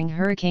Orleans during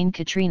Hurricane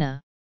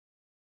Katrina?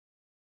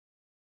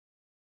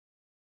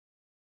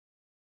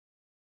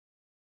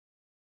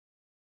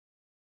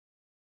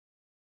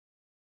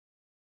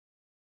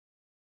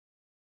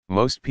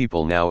 Most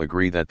people now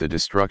agree that the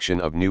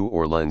destruction of New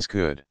Orleans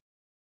could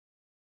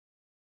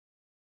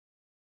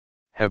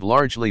have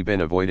largely been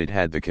avoided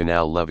had the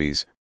canal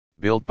levees,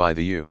 built by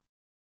the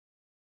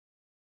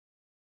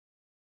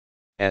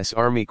U.S.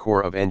 Army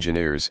Corps of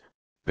Engineers,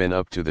 been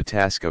up to the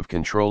task of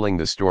controlling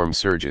the storm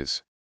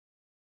surges.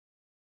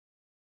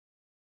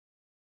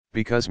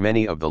 Because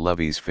many of the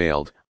levees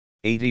failed,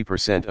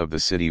 80% of the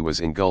city was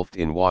engulfed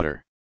in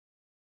water.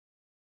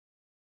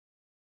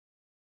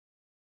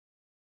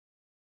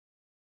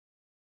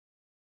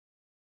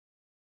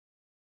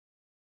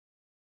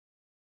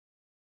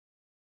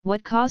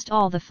 What caused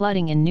all the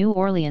flooding in New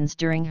Orleans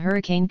during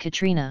Hurricane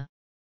Katrina?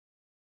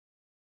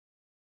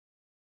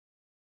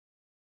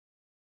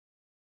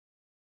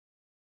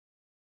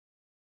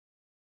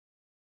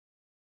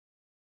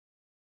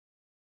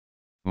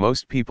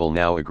 Most people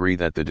now agree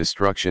that the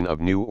destruction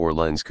of New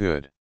Orleans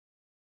could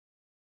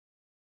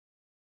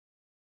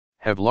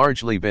have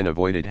largely been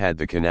avoided had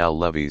the canal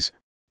levees,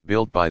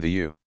 built by the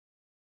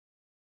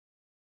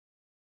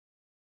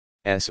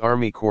U.S.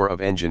 Army Corps of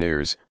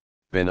Engineers,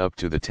 been up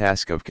to the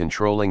task of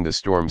controlling the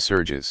storm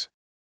surges.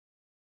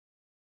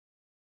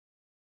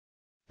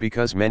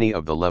 Because many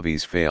of the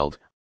levees failed,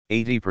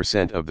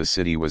 80% of the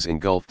city was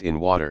engulfed in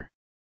water.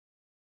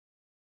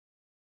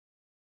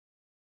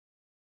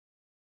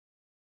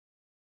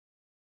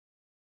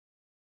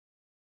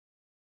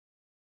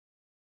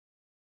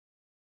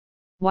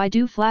 Why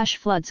do flash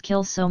floods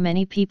kill so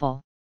many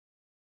people?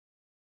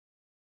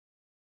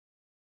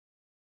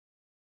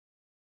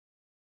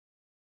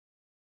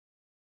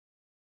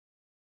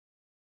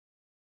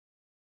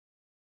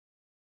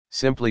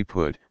 Simply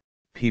put,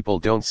 people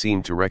don't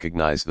seem to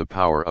recognize the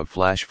power of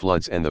flash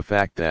floods and the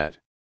fact that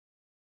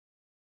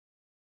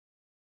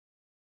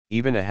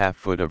even a half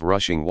foot of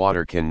rushing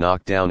water can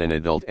knock down an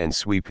adult and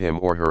sweep him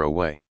or her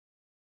away.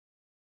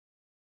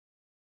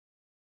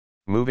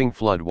 Moving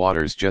flood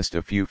waters just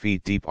a few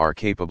feet deep are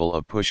capable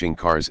of pushing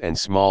cars and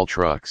small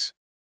trucks.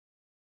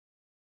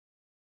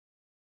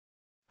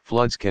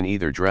 Floods can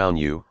either drown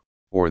you,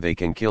 or they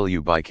can kill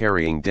you by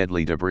carrying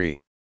deadly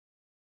debris.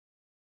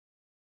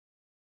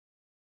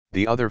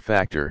 The other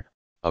factor,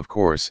 of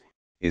course,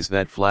 is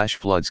that flash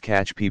floods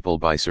catch people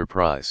by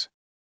surprise.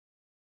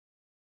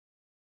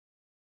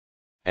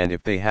 And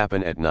if they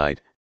happen at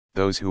night,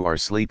 those who are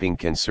sleeping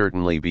can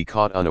certainly be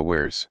caught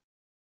unawares.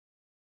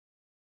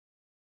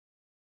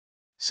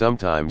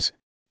 Sometimes,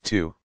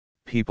 too,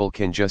 people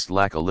can just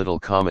lack a little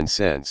common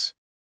sense.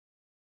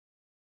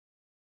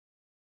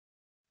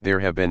 There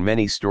have been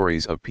many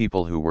stories of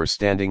people who were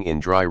standing in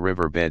dry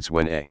river beds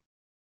when a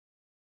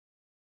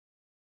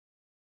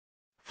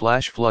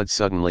flash flood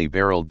suddenly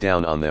barreled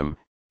down on them,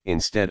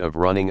 instead of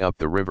running up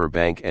the river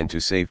bank and to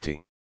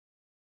safety.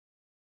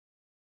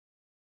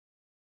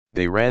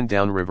 They ran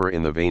downriver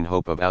in the vain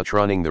hope of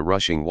outrunning the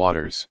rushing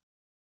waters.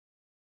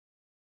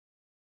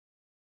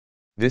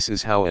 This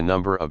is how a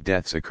number of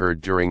deaths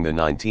occurred during the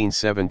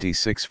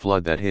 1976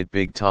 flood that hit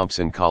Big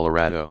Thompson,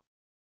 Colorado.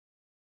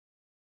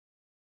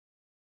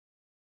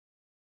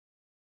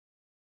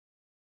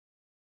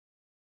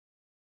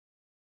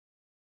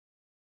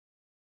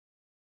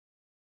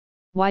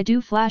 Why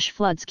do flash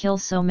floods kill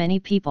so many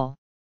people?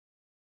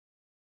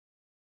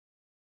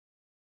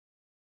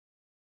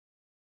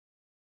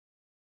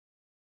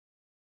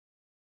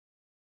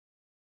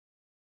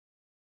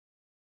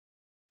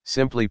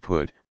 Simply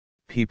put,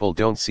 people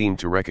don't seem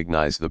to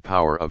recognize the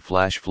power of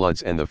flash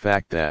floods and the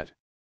fact that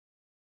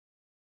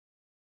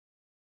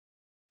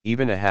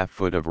even a half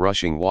foot of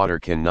rushing water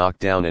can knock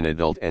down an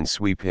adult and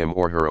sweep him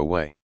or her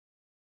away.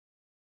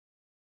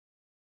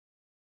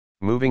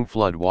 Moving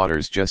flood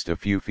waters just a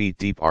few feet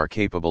deep are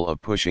capable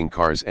of pushing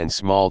cars and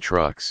small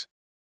trucks.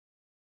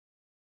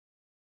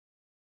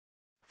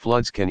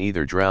 Floods can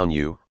either drown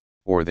you,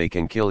 or they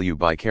can kill you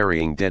by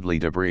carrying deadly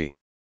debris.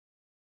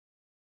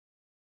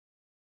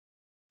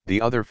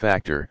 The other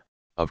factor,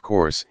 of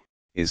course,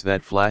 is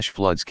that flash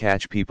floods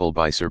catch people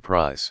by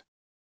surprise.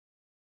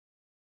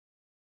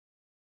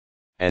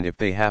 And if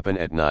they happen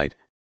at night,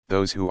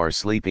 those who are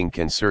sleeping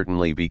can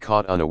certainly be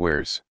caught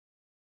unawares.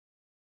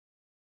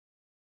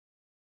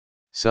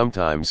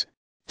 Sometimes,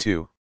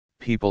 too,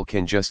 people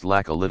can just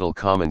lack a little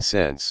common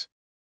sense.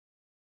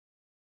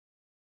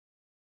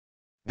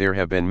 There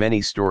have been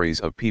many stories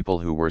of people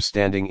who were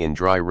standing in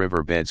dry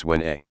river beds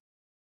when a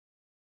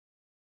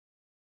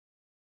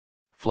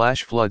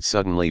flash flood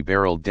suddenly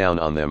barreled down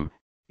on them,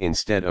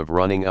 instead of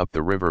running up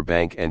the river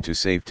bank and to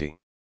safety.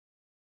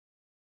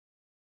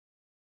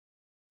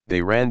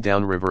 They ran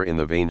downriver in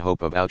the vain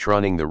hope of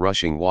outrunning the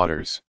rushing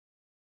waters.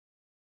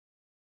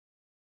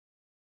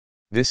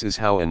 This is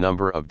how a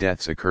number of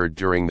deaths occurred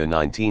during the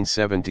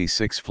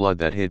 1976 flood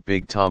that hit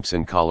Big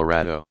Thompson,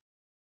 Colorado.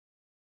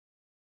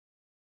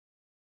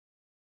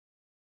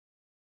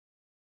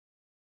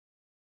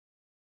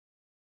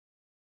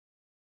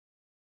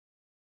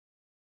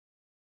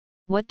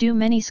 What do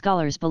many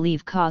scholars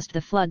believe caused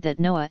the flood that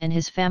Noah and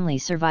his family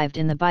survived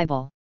in the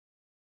Bible?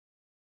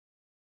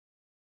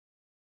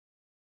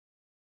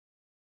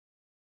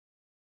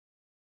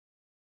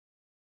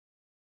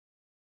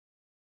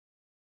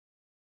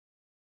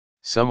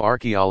 Some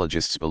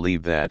archaeologists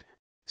believe that,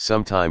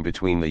 sometime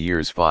between the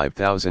years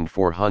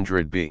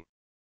 5400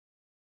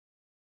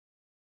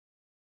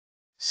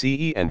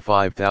 BCE and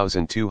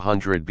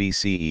 5200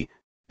 BCE,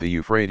 the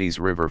Euphrates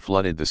River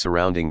flooded the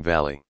surrounding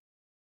valley,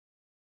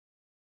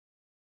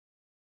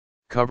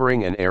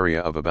 covering an area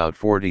of about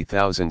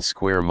 40,000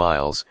 square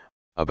miles,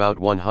 about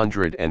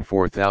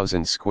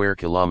 104,000 square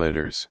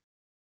kilometers.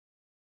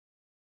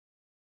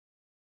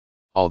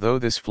 Although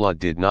this flood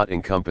did not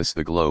encompass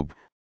the globe,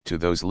 to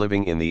those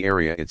living in the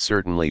area it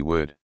certainly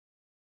would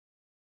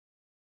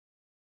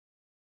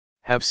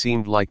have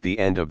seemed like the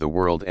end of the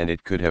world, and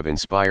it could have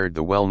inspired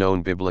the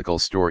well-known biblical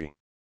story.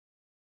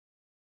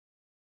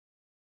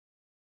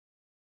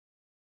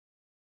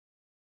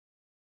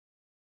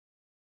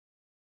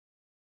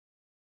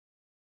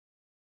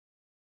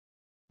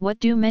 What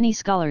do many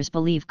scholars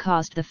believe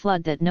caused the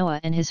flood that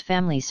Noah and his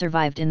family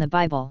survived in the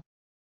Bible?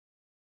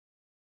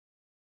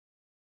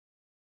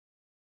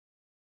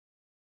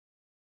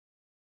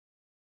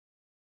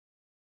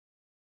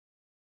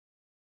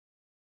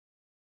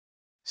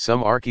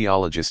 Some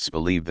archaeologists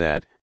believe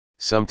that,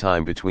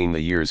 sometime between the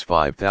years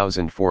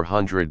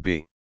 5400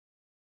 BCE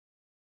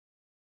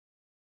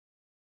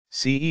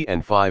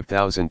and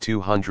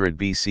 5200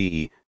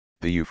 BCE,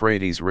 the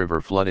Euphrates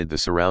River flooded the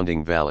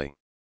surrounding valley,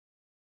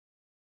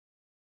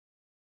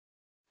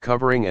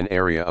 covering an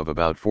area of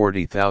about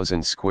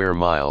 40,000 square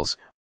miles,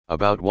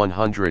 about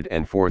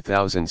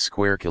 104,000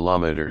 square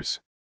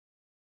kilometers.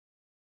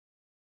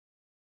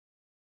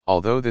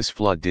 Although this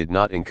flood did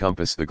not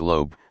encompass the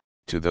globe,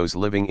 to those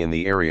living in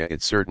the area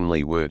it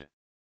certainly would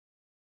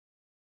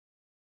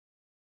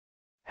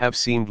have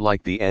seemed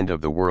like the end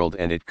of the world,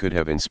 and it could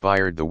have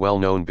inspired the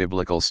well-known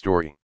biblical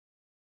story.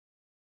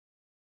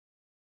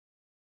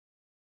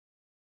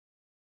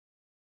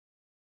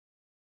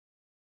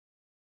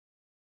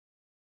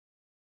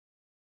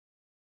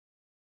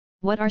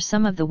 What are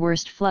some of the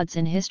worst floods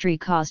in history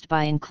caused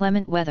by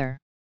inclement weather?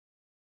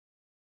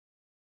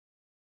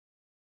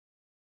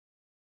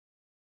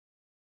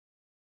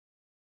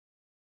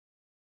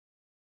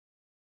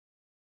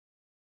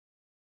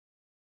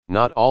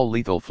 Not all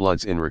lethal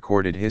floods in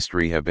recorded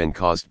history have been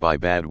caused by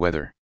bad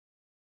weather.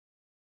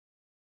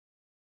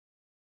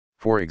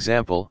 For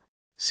example,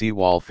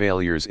 seawall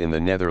failures in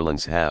the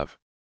Netherlands have,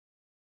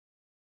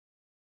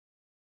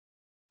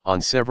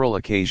 on several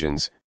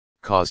occasions,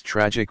 caused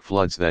tragic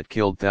floods that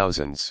killed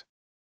thousands.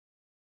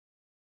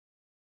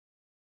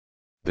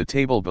 The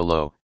table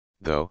below,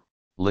 though,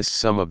 lists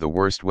some of the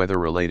worst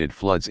weather-related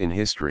floods in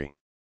history.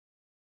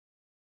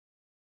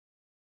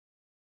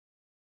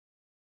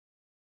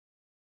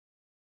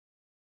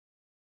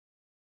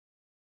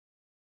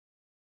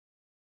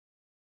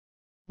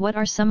 What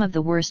are some of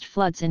the worst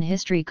floods in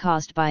history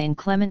caused by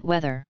inclement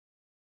weather?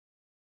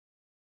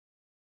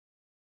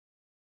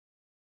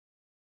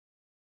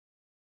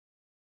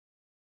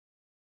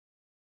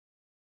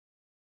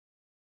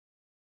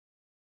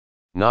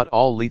 Not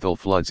all lethal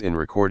floods in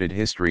recorded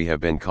history have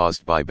been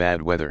caused by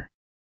bad weather.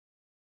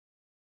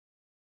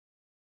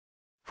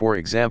 For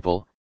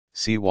example,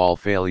 seawall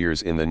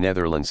failures in the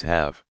Netherlands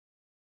have,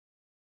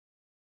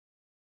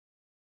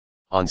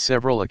 on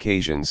several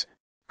occasions,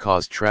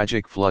 caused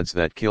tragic floods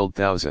that killed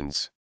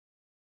thousands.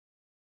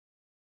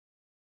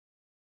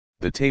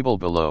 The table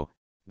below,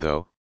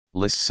 though,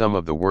 lists some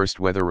of the worst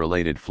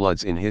weather-related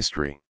floods in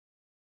history.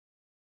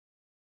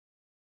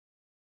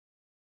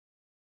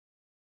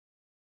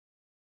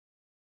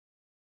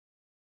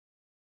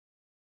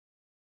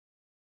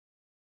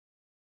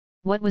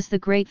 What was the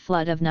Great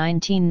Flood of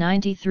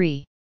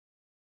 1993?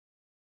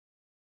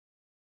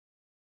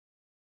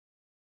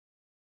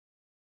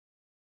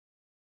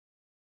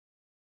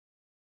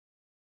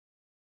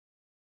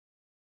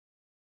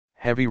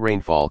 Heavy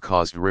rainfall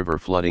caused river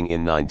flooding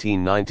in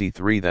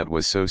 1993 that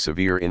was so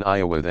severe in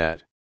Iowa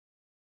that,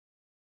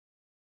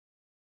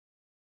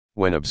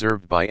 when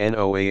observed by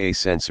NOAA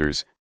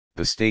sensors,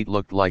 the state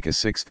looked like a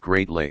sixth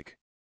Great Lake.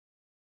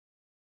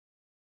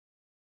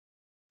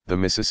 The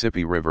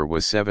Mississippi River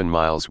was 7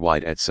 miles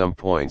wide at some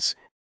points,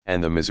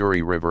 and the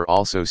Missouri River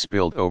also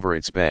spilled over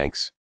its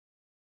banks,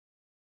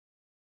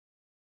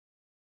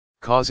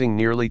 causing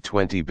nearly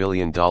 $20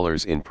 billion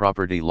in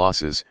property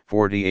losses,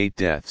 48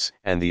 deaths,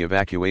 and the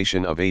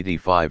evacuation of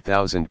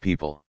 85,000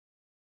 people.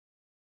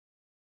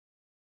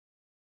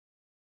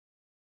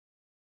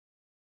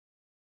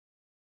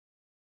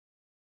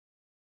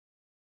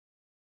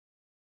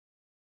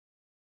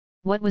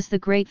 What was the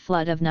Great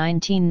Flood of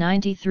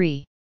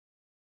 1993?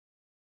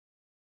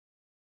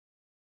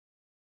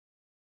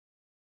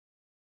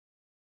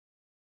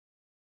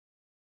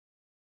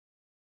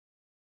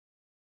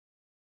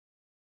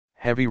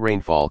 Heavy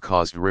rainfall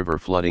caused river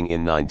flooding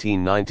in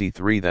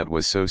 1993 that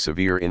was so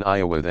severe in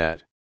Iowa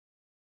that,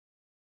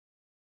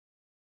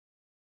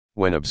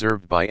 when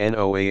observed by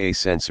NOAA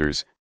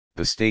sensors,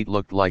 the state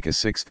looked like a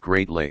sixth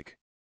Great Lake.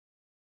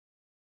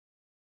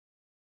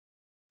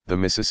 The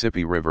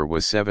Mississippi River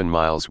was 7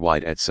 miles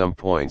wide at some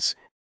points,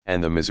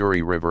 and the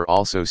Missouri River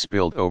also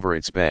spilled over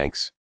its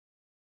banks,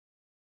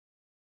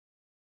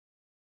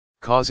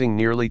 causing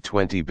nearly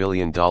 $20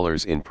 billion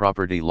in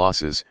property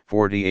losses,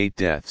 48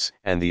 deaths,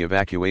 and the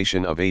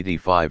evacuation of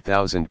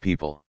 85,000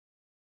 people.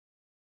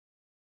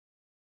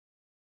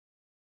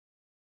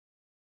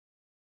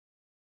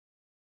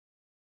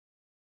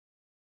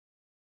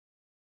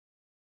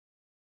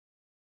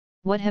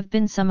 What have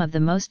been some of the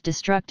most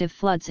destructive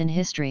floods in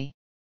history?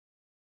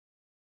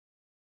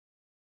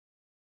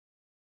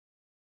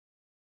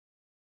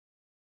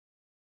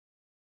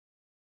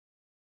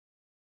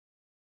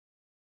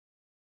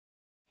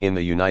 In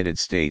the United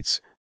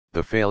States,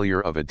 the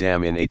failure of a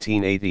dam in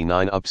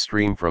 1889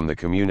 upstream from the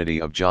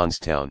community of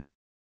Johnstown,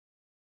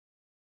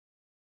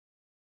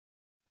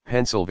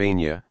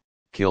 Pennsylvania,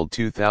 killed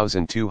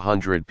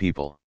 2,200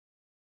 people.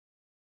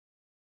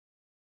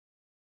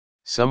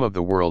 Some of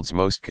the world's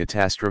most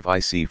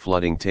catastrophic sea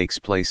flooding takes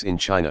place in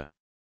China.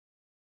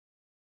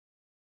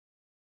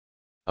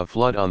 A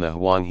flood on the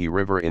Huanghe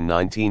River in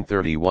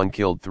 1931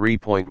 killed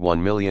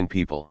 3.1 million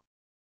people.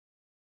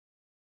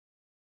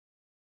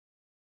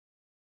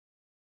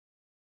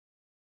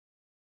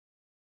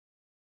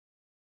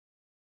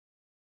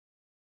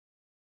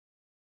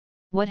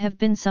 What have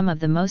been some of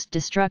the most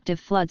destructive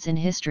floods in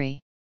history?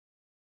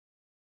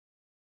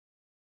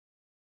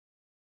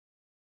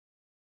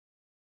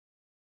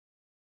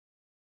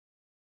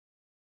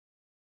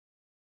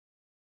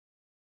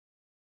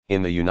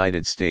 In the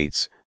United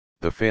States,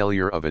 the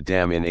failure of a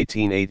dam in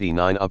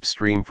 1889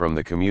 upstream from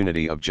the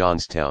community of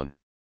Johnstown,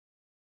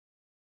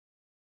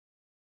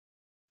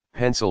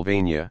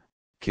 Pennsylvania,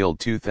 killed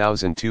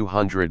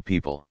 2,200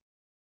 people.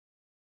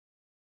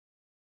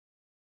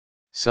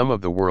 Some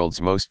of the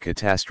world's most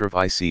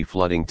catastrophic sea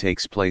flooding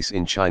takes place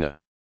in China.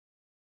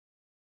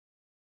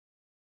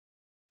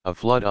 A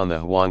flood on the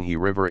Huanghe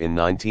River in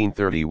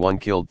 1931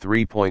 killed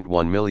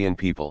 3.1 million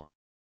people.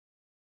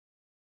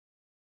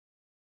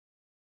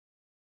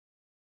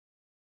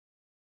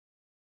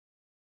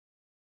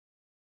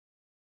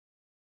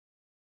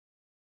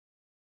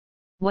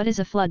 What is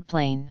a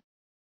floodplain?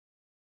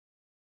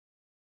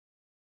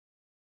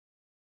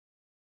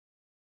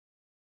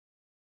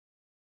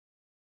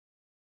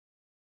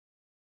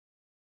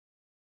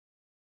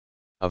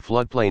 A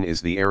floodplain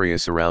is the area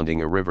surrounding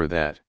a river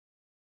that,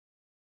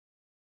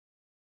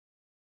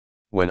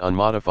 when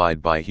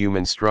unmodified by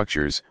human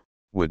structures,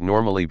 would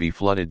normally be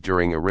flooded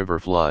during a river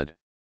flood.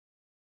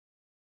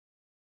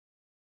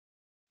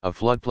 A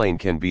floodplain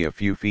can be a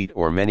few feet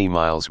or many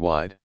miles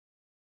wide,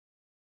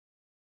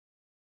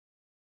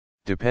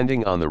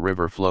 depending on the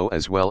river flow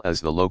as well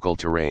as the local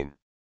terrain.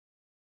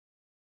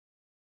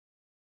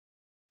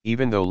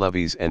 Even though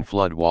levees and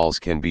flood walls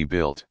can be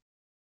built,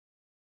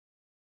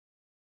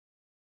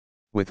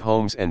 with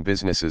homes and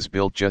businesses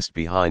built just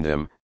behind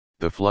them,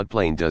 the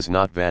floodplain does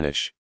not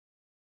vanish.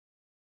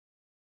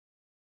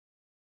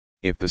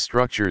 If the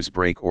structures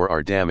break or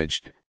are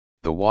damaged,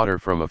 the water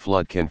from a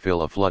flood can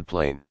fill a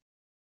floodplain,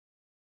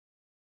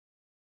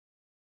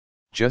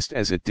 just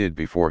as it did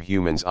before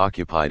humans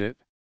occupied it.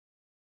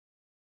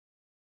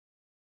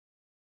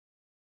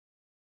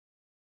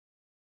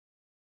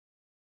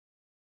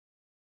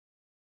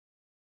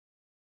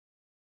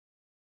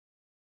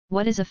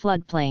 What is a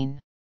floodplain?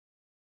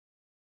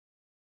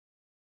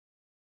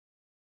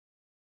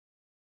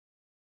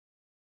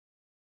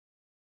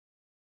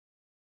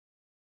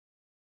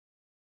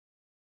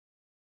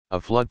 A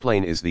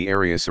floodplain is the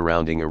area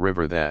surrounding a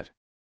river that,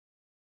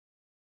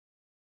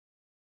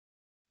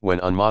 when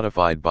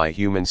unmodified by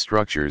human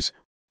structures,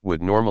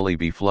 would normally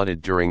be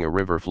flooded during a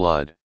river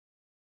flood.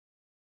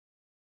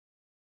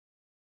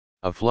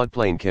 A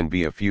floodplain can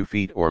be a few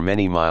feet or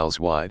many miles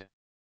wide,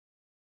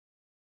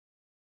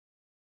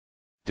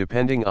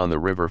 depending on the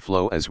river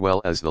flow as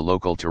well as the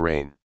local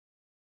terrain.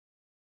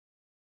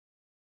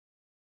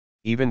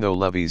 Even though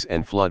levees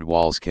and flood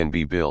walls can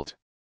be built,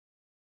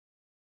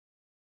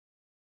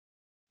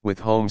 with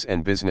homes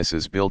and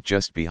businesses built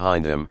just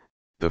behind them,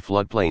 the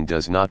floodplain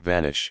does not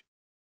vanish.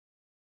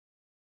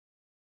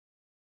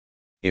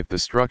 If the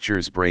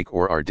structures break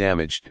or are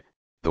damaged,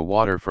 the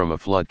water from a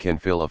flood can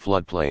fill a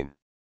floodplain,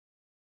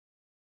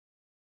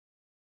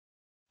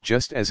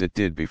 just as it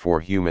did before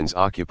humans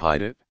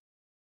occupied it.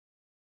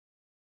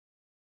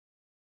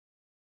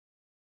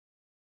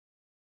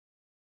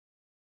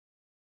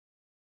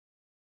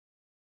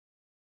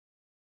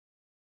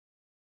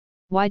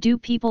 Why do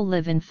people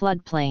live in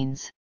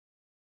floodplains?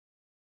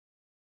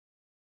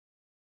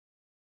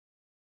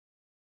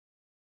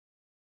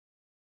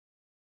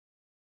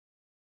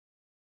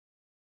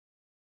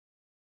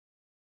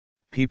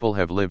 People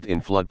have lived in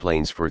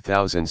floodplains for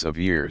thousands of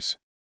years.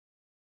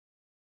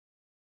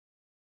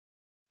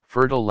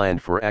 Fertile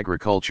land for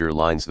agriculture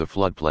lines the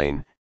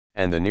floodplain,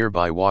 and the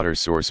nearby water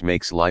source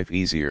makes life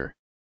easier.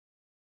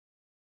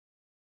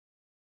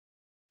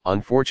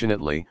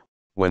 Unfortunately,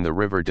 when the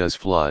river does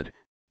flood,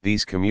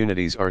 these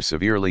communities are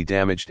severely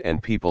damaged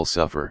and people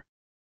suffer.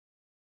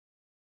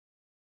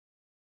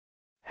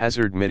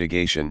 Hazard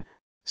mitigation,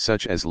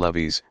 such as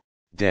levees,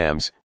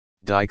 dams,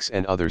 dikes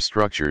and other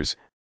structures,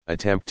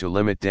 attempt to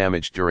limit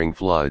damage during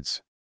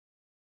floods.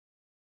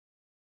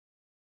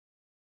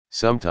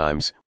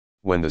 Sometimes,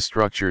 when the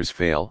structures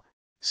fail,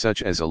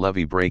 such as a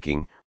levee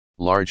breaking,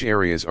 large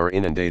areas are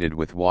inundated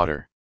with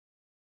water.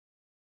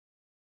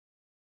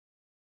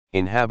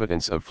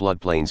 Inhabitants of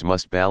floodplains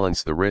must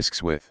balance the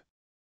risks with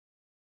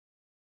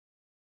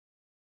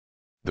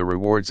the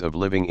rewards of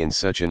living in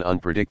such an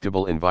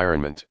unpredictable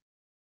environment.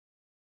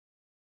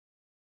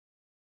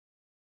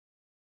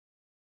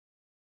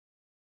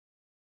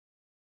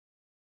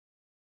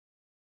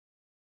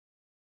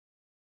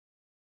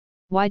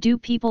 Why do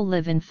people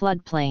live in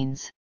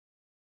floodplains?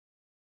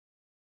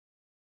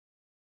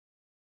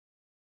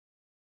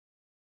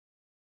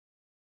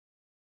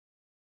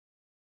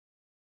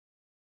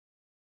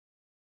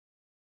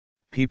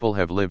 People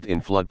have lived in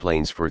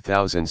floodplains for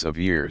thousands of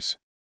years.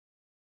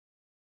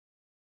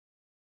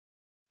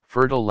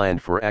 Fertile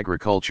land for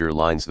agriculture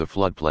lines the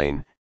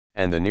floodplain,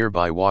 and the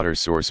nearby water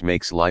source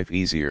makes life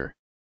easier.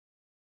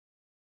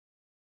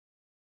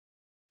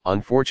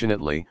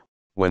 Unfortunately,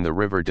 when the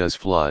river does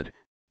flood,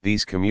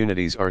 these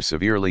communities are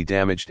severely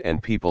damaged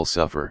and people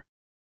suffer.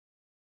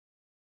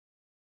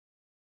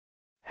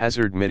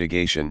 Hazard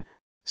mitigation,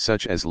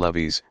 such as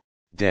levees,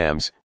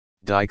 dams,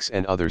 dikes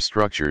and other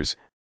structures,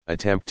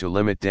 attempt to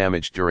limit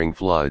damage during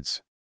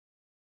floods.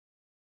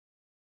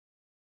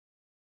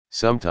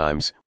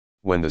 Sometimes,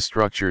 when the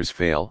structures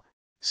fail,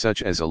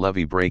 such as a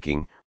levee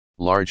breaking,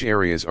 large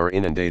areas are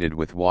inundated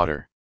with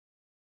water.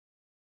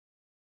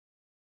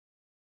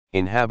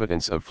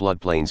 Inhabitants of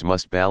floodplains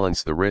must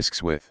balance the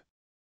risks with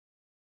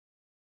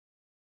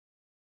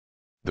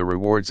the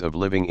rewards of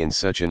living in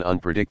such an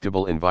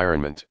unpredictable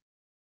environment.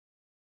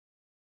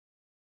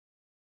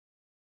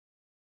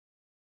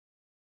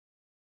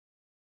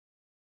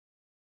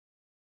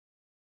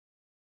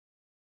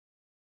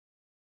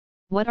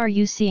 What are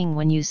you seeing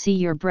when you see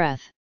your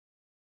breath?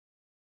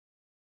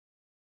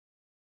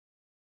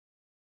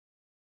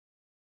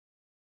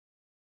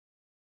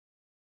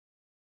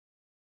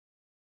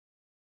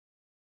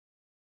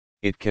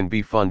 It can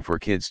be fun for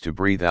kids to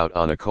breathe out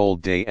on a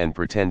cold day and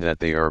pretend that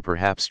they are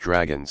perhaps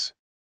dragons.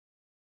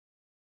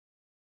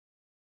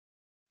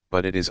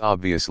 But it is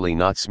obviously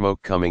not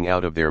smoke coming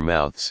out of their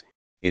mouths,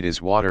 it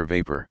is water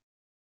vapor.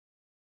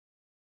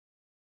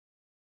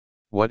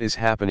 What is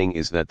happening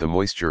is that the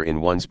moisture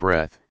in one's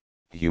breath,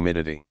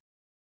 humidity,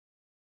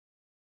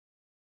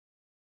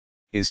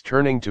 is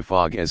turning to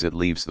fog as it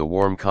leaves the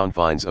warm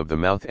confines of the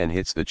mouth and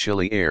hits the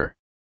chilly air.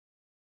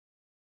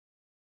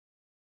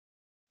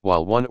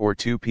 While one or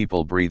two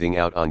people breathing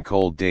out on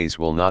cold days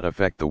will not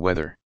affect the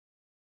weather.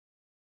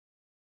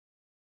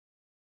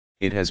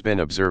 It has been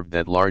observed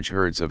that large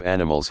herds of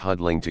animals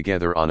huddling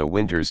together on a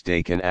winter's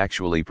day can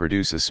actually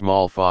produce a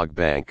small fog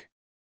bank.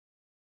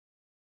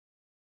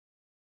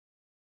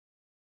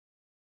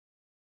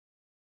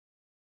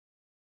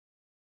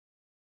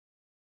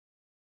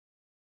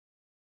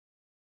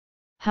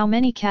 How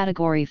many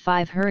Category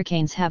 5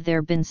 hurricanes have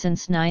there been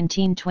since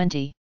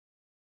 1920?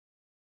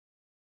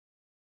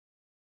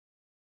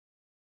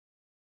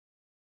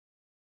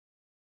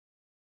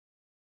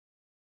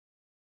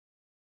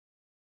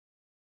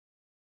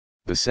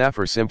 The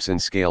Saffir-Simpson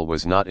scale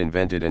was not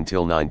invented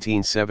until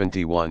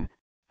 1971,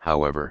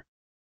 however.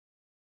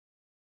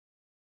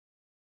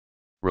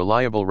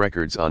 Reliable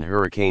records on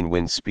hurricane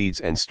wind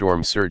speeds and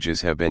storm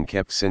surges have been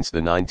kept since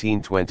the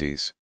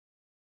 1920s.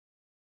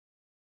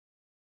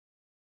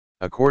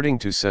 According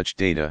to such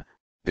data,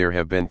 there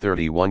have been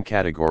 31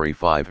 Category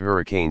 5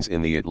 hurricanes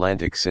in the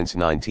Atlantic since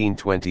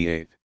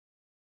 1928.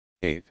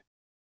 8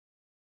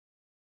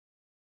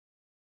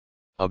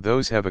 of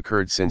those have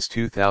occurred since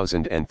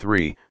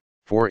 2003,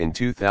 4 in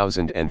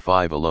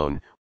 2005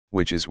 alone,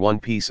 which is one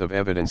piece of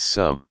evidence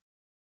some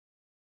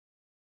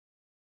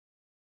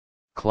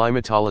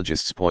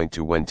climatologists point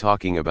to when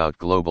talking about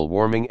global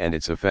warming and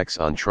its effects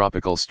on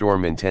tropical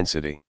storm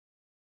intensity.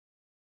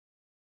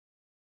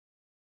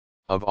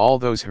 Of all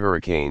those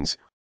hurricanes,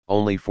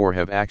 only 4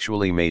 have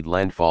actually made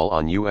landfall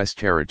on U.S.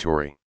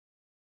 territory.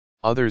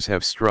 Others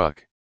have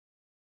struck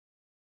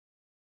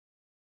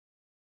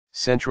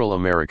Central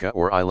America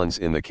or islands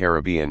in the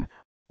Caribbean,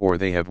 or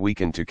they have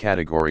weakened to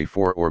Category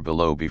 4 or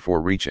below before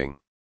reaching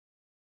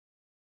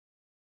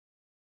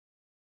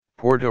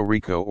Puerto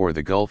Rico or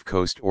the Gulf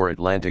Coast or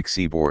Atlantic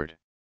seaboard.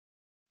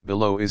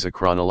 Below is a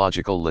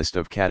chronological list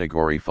of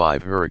Category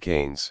 5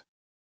 hurricanes.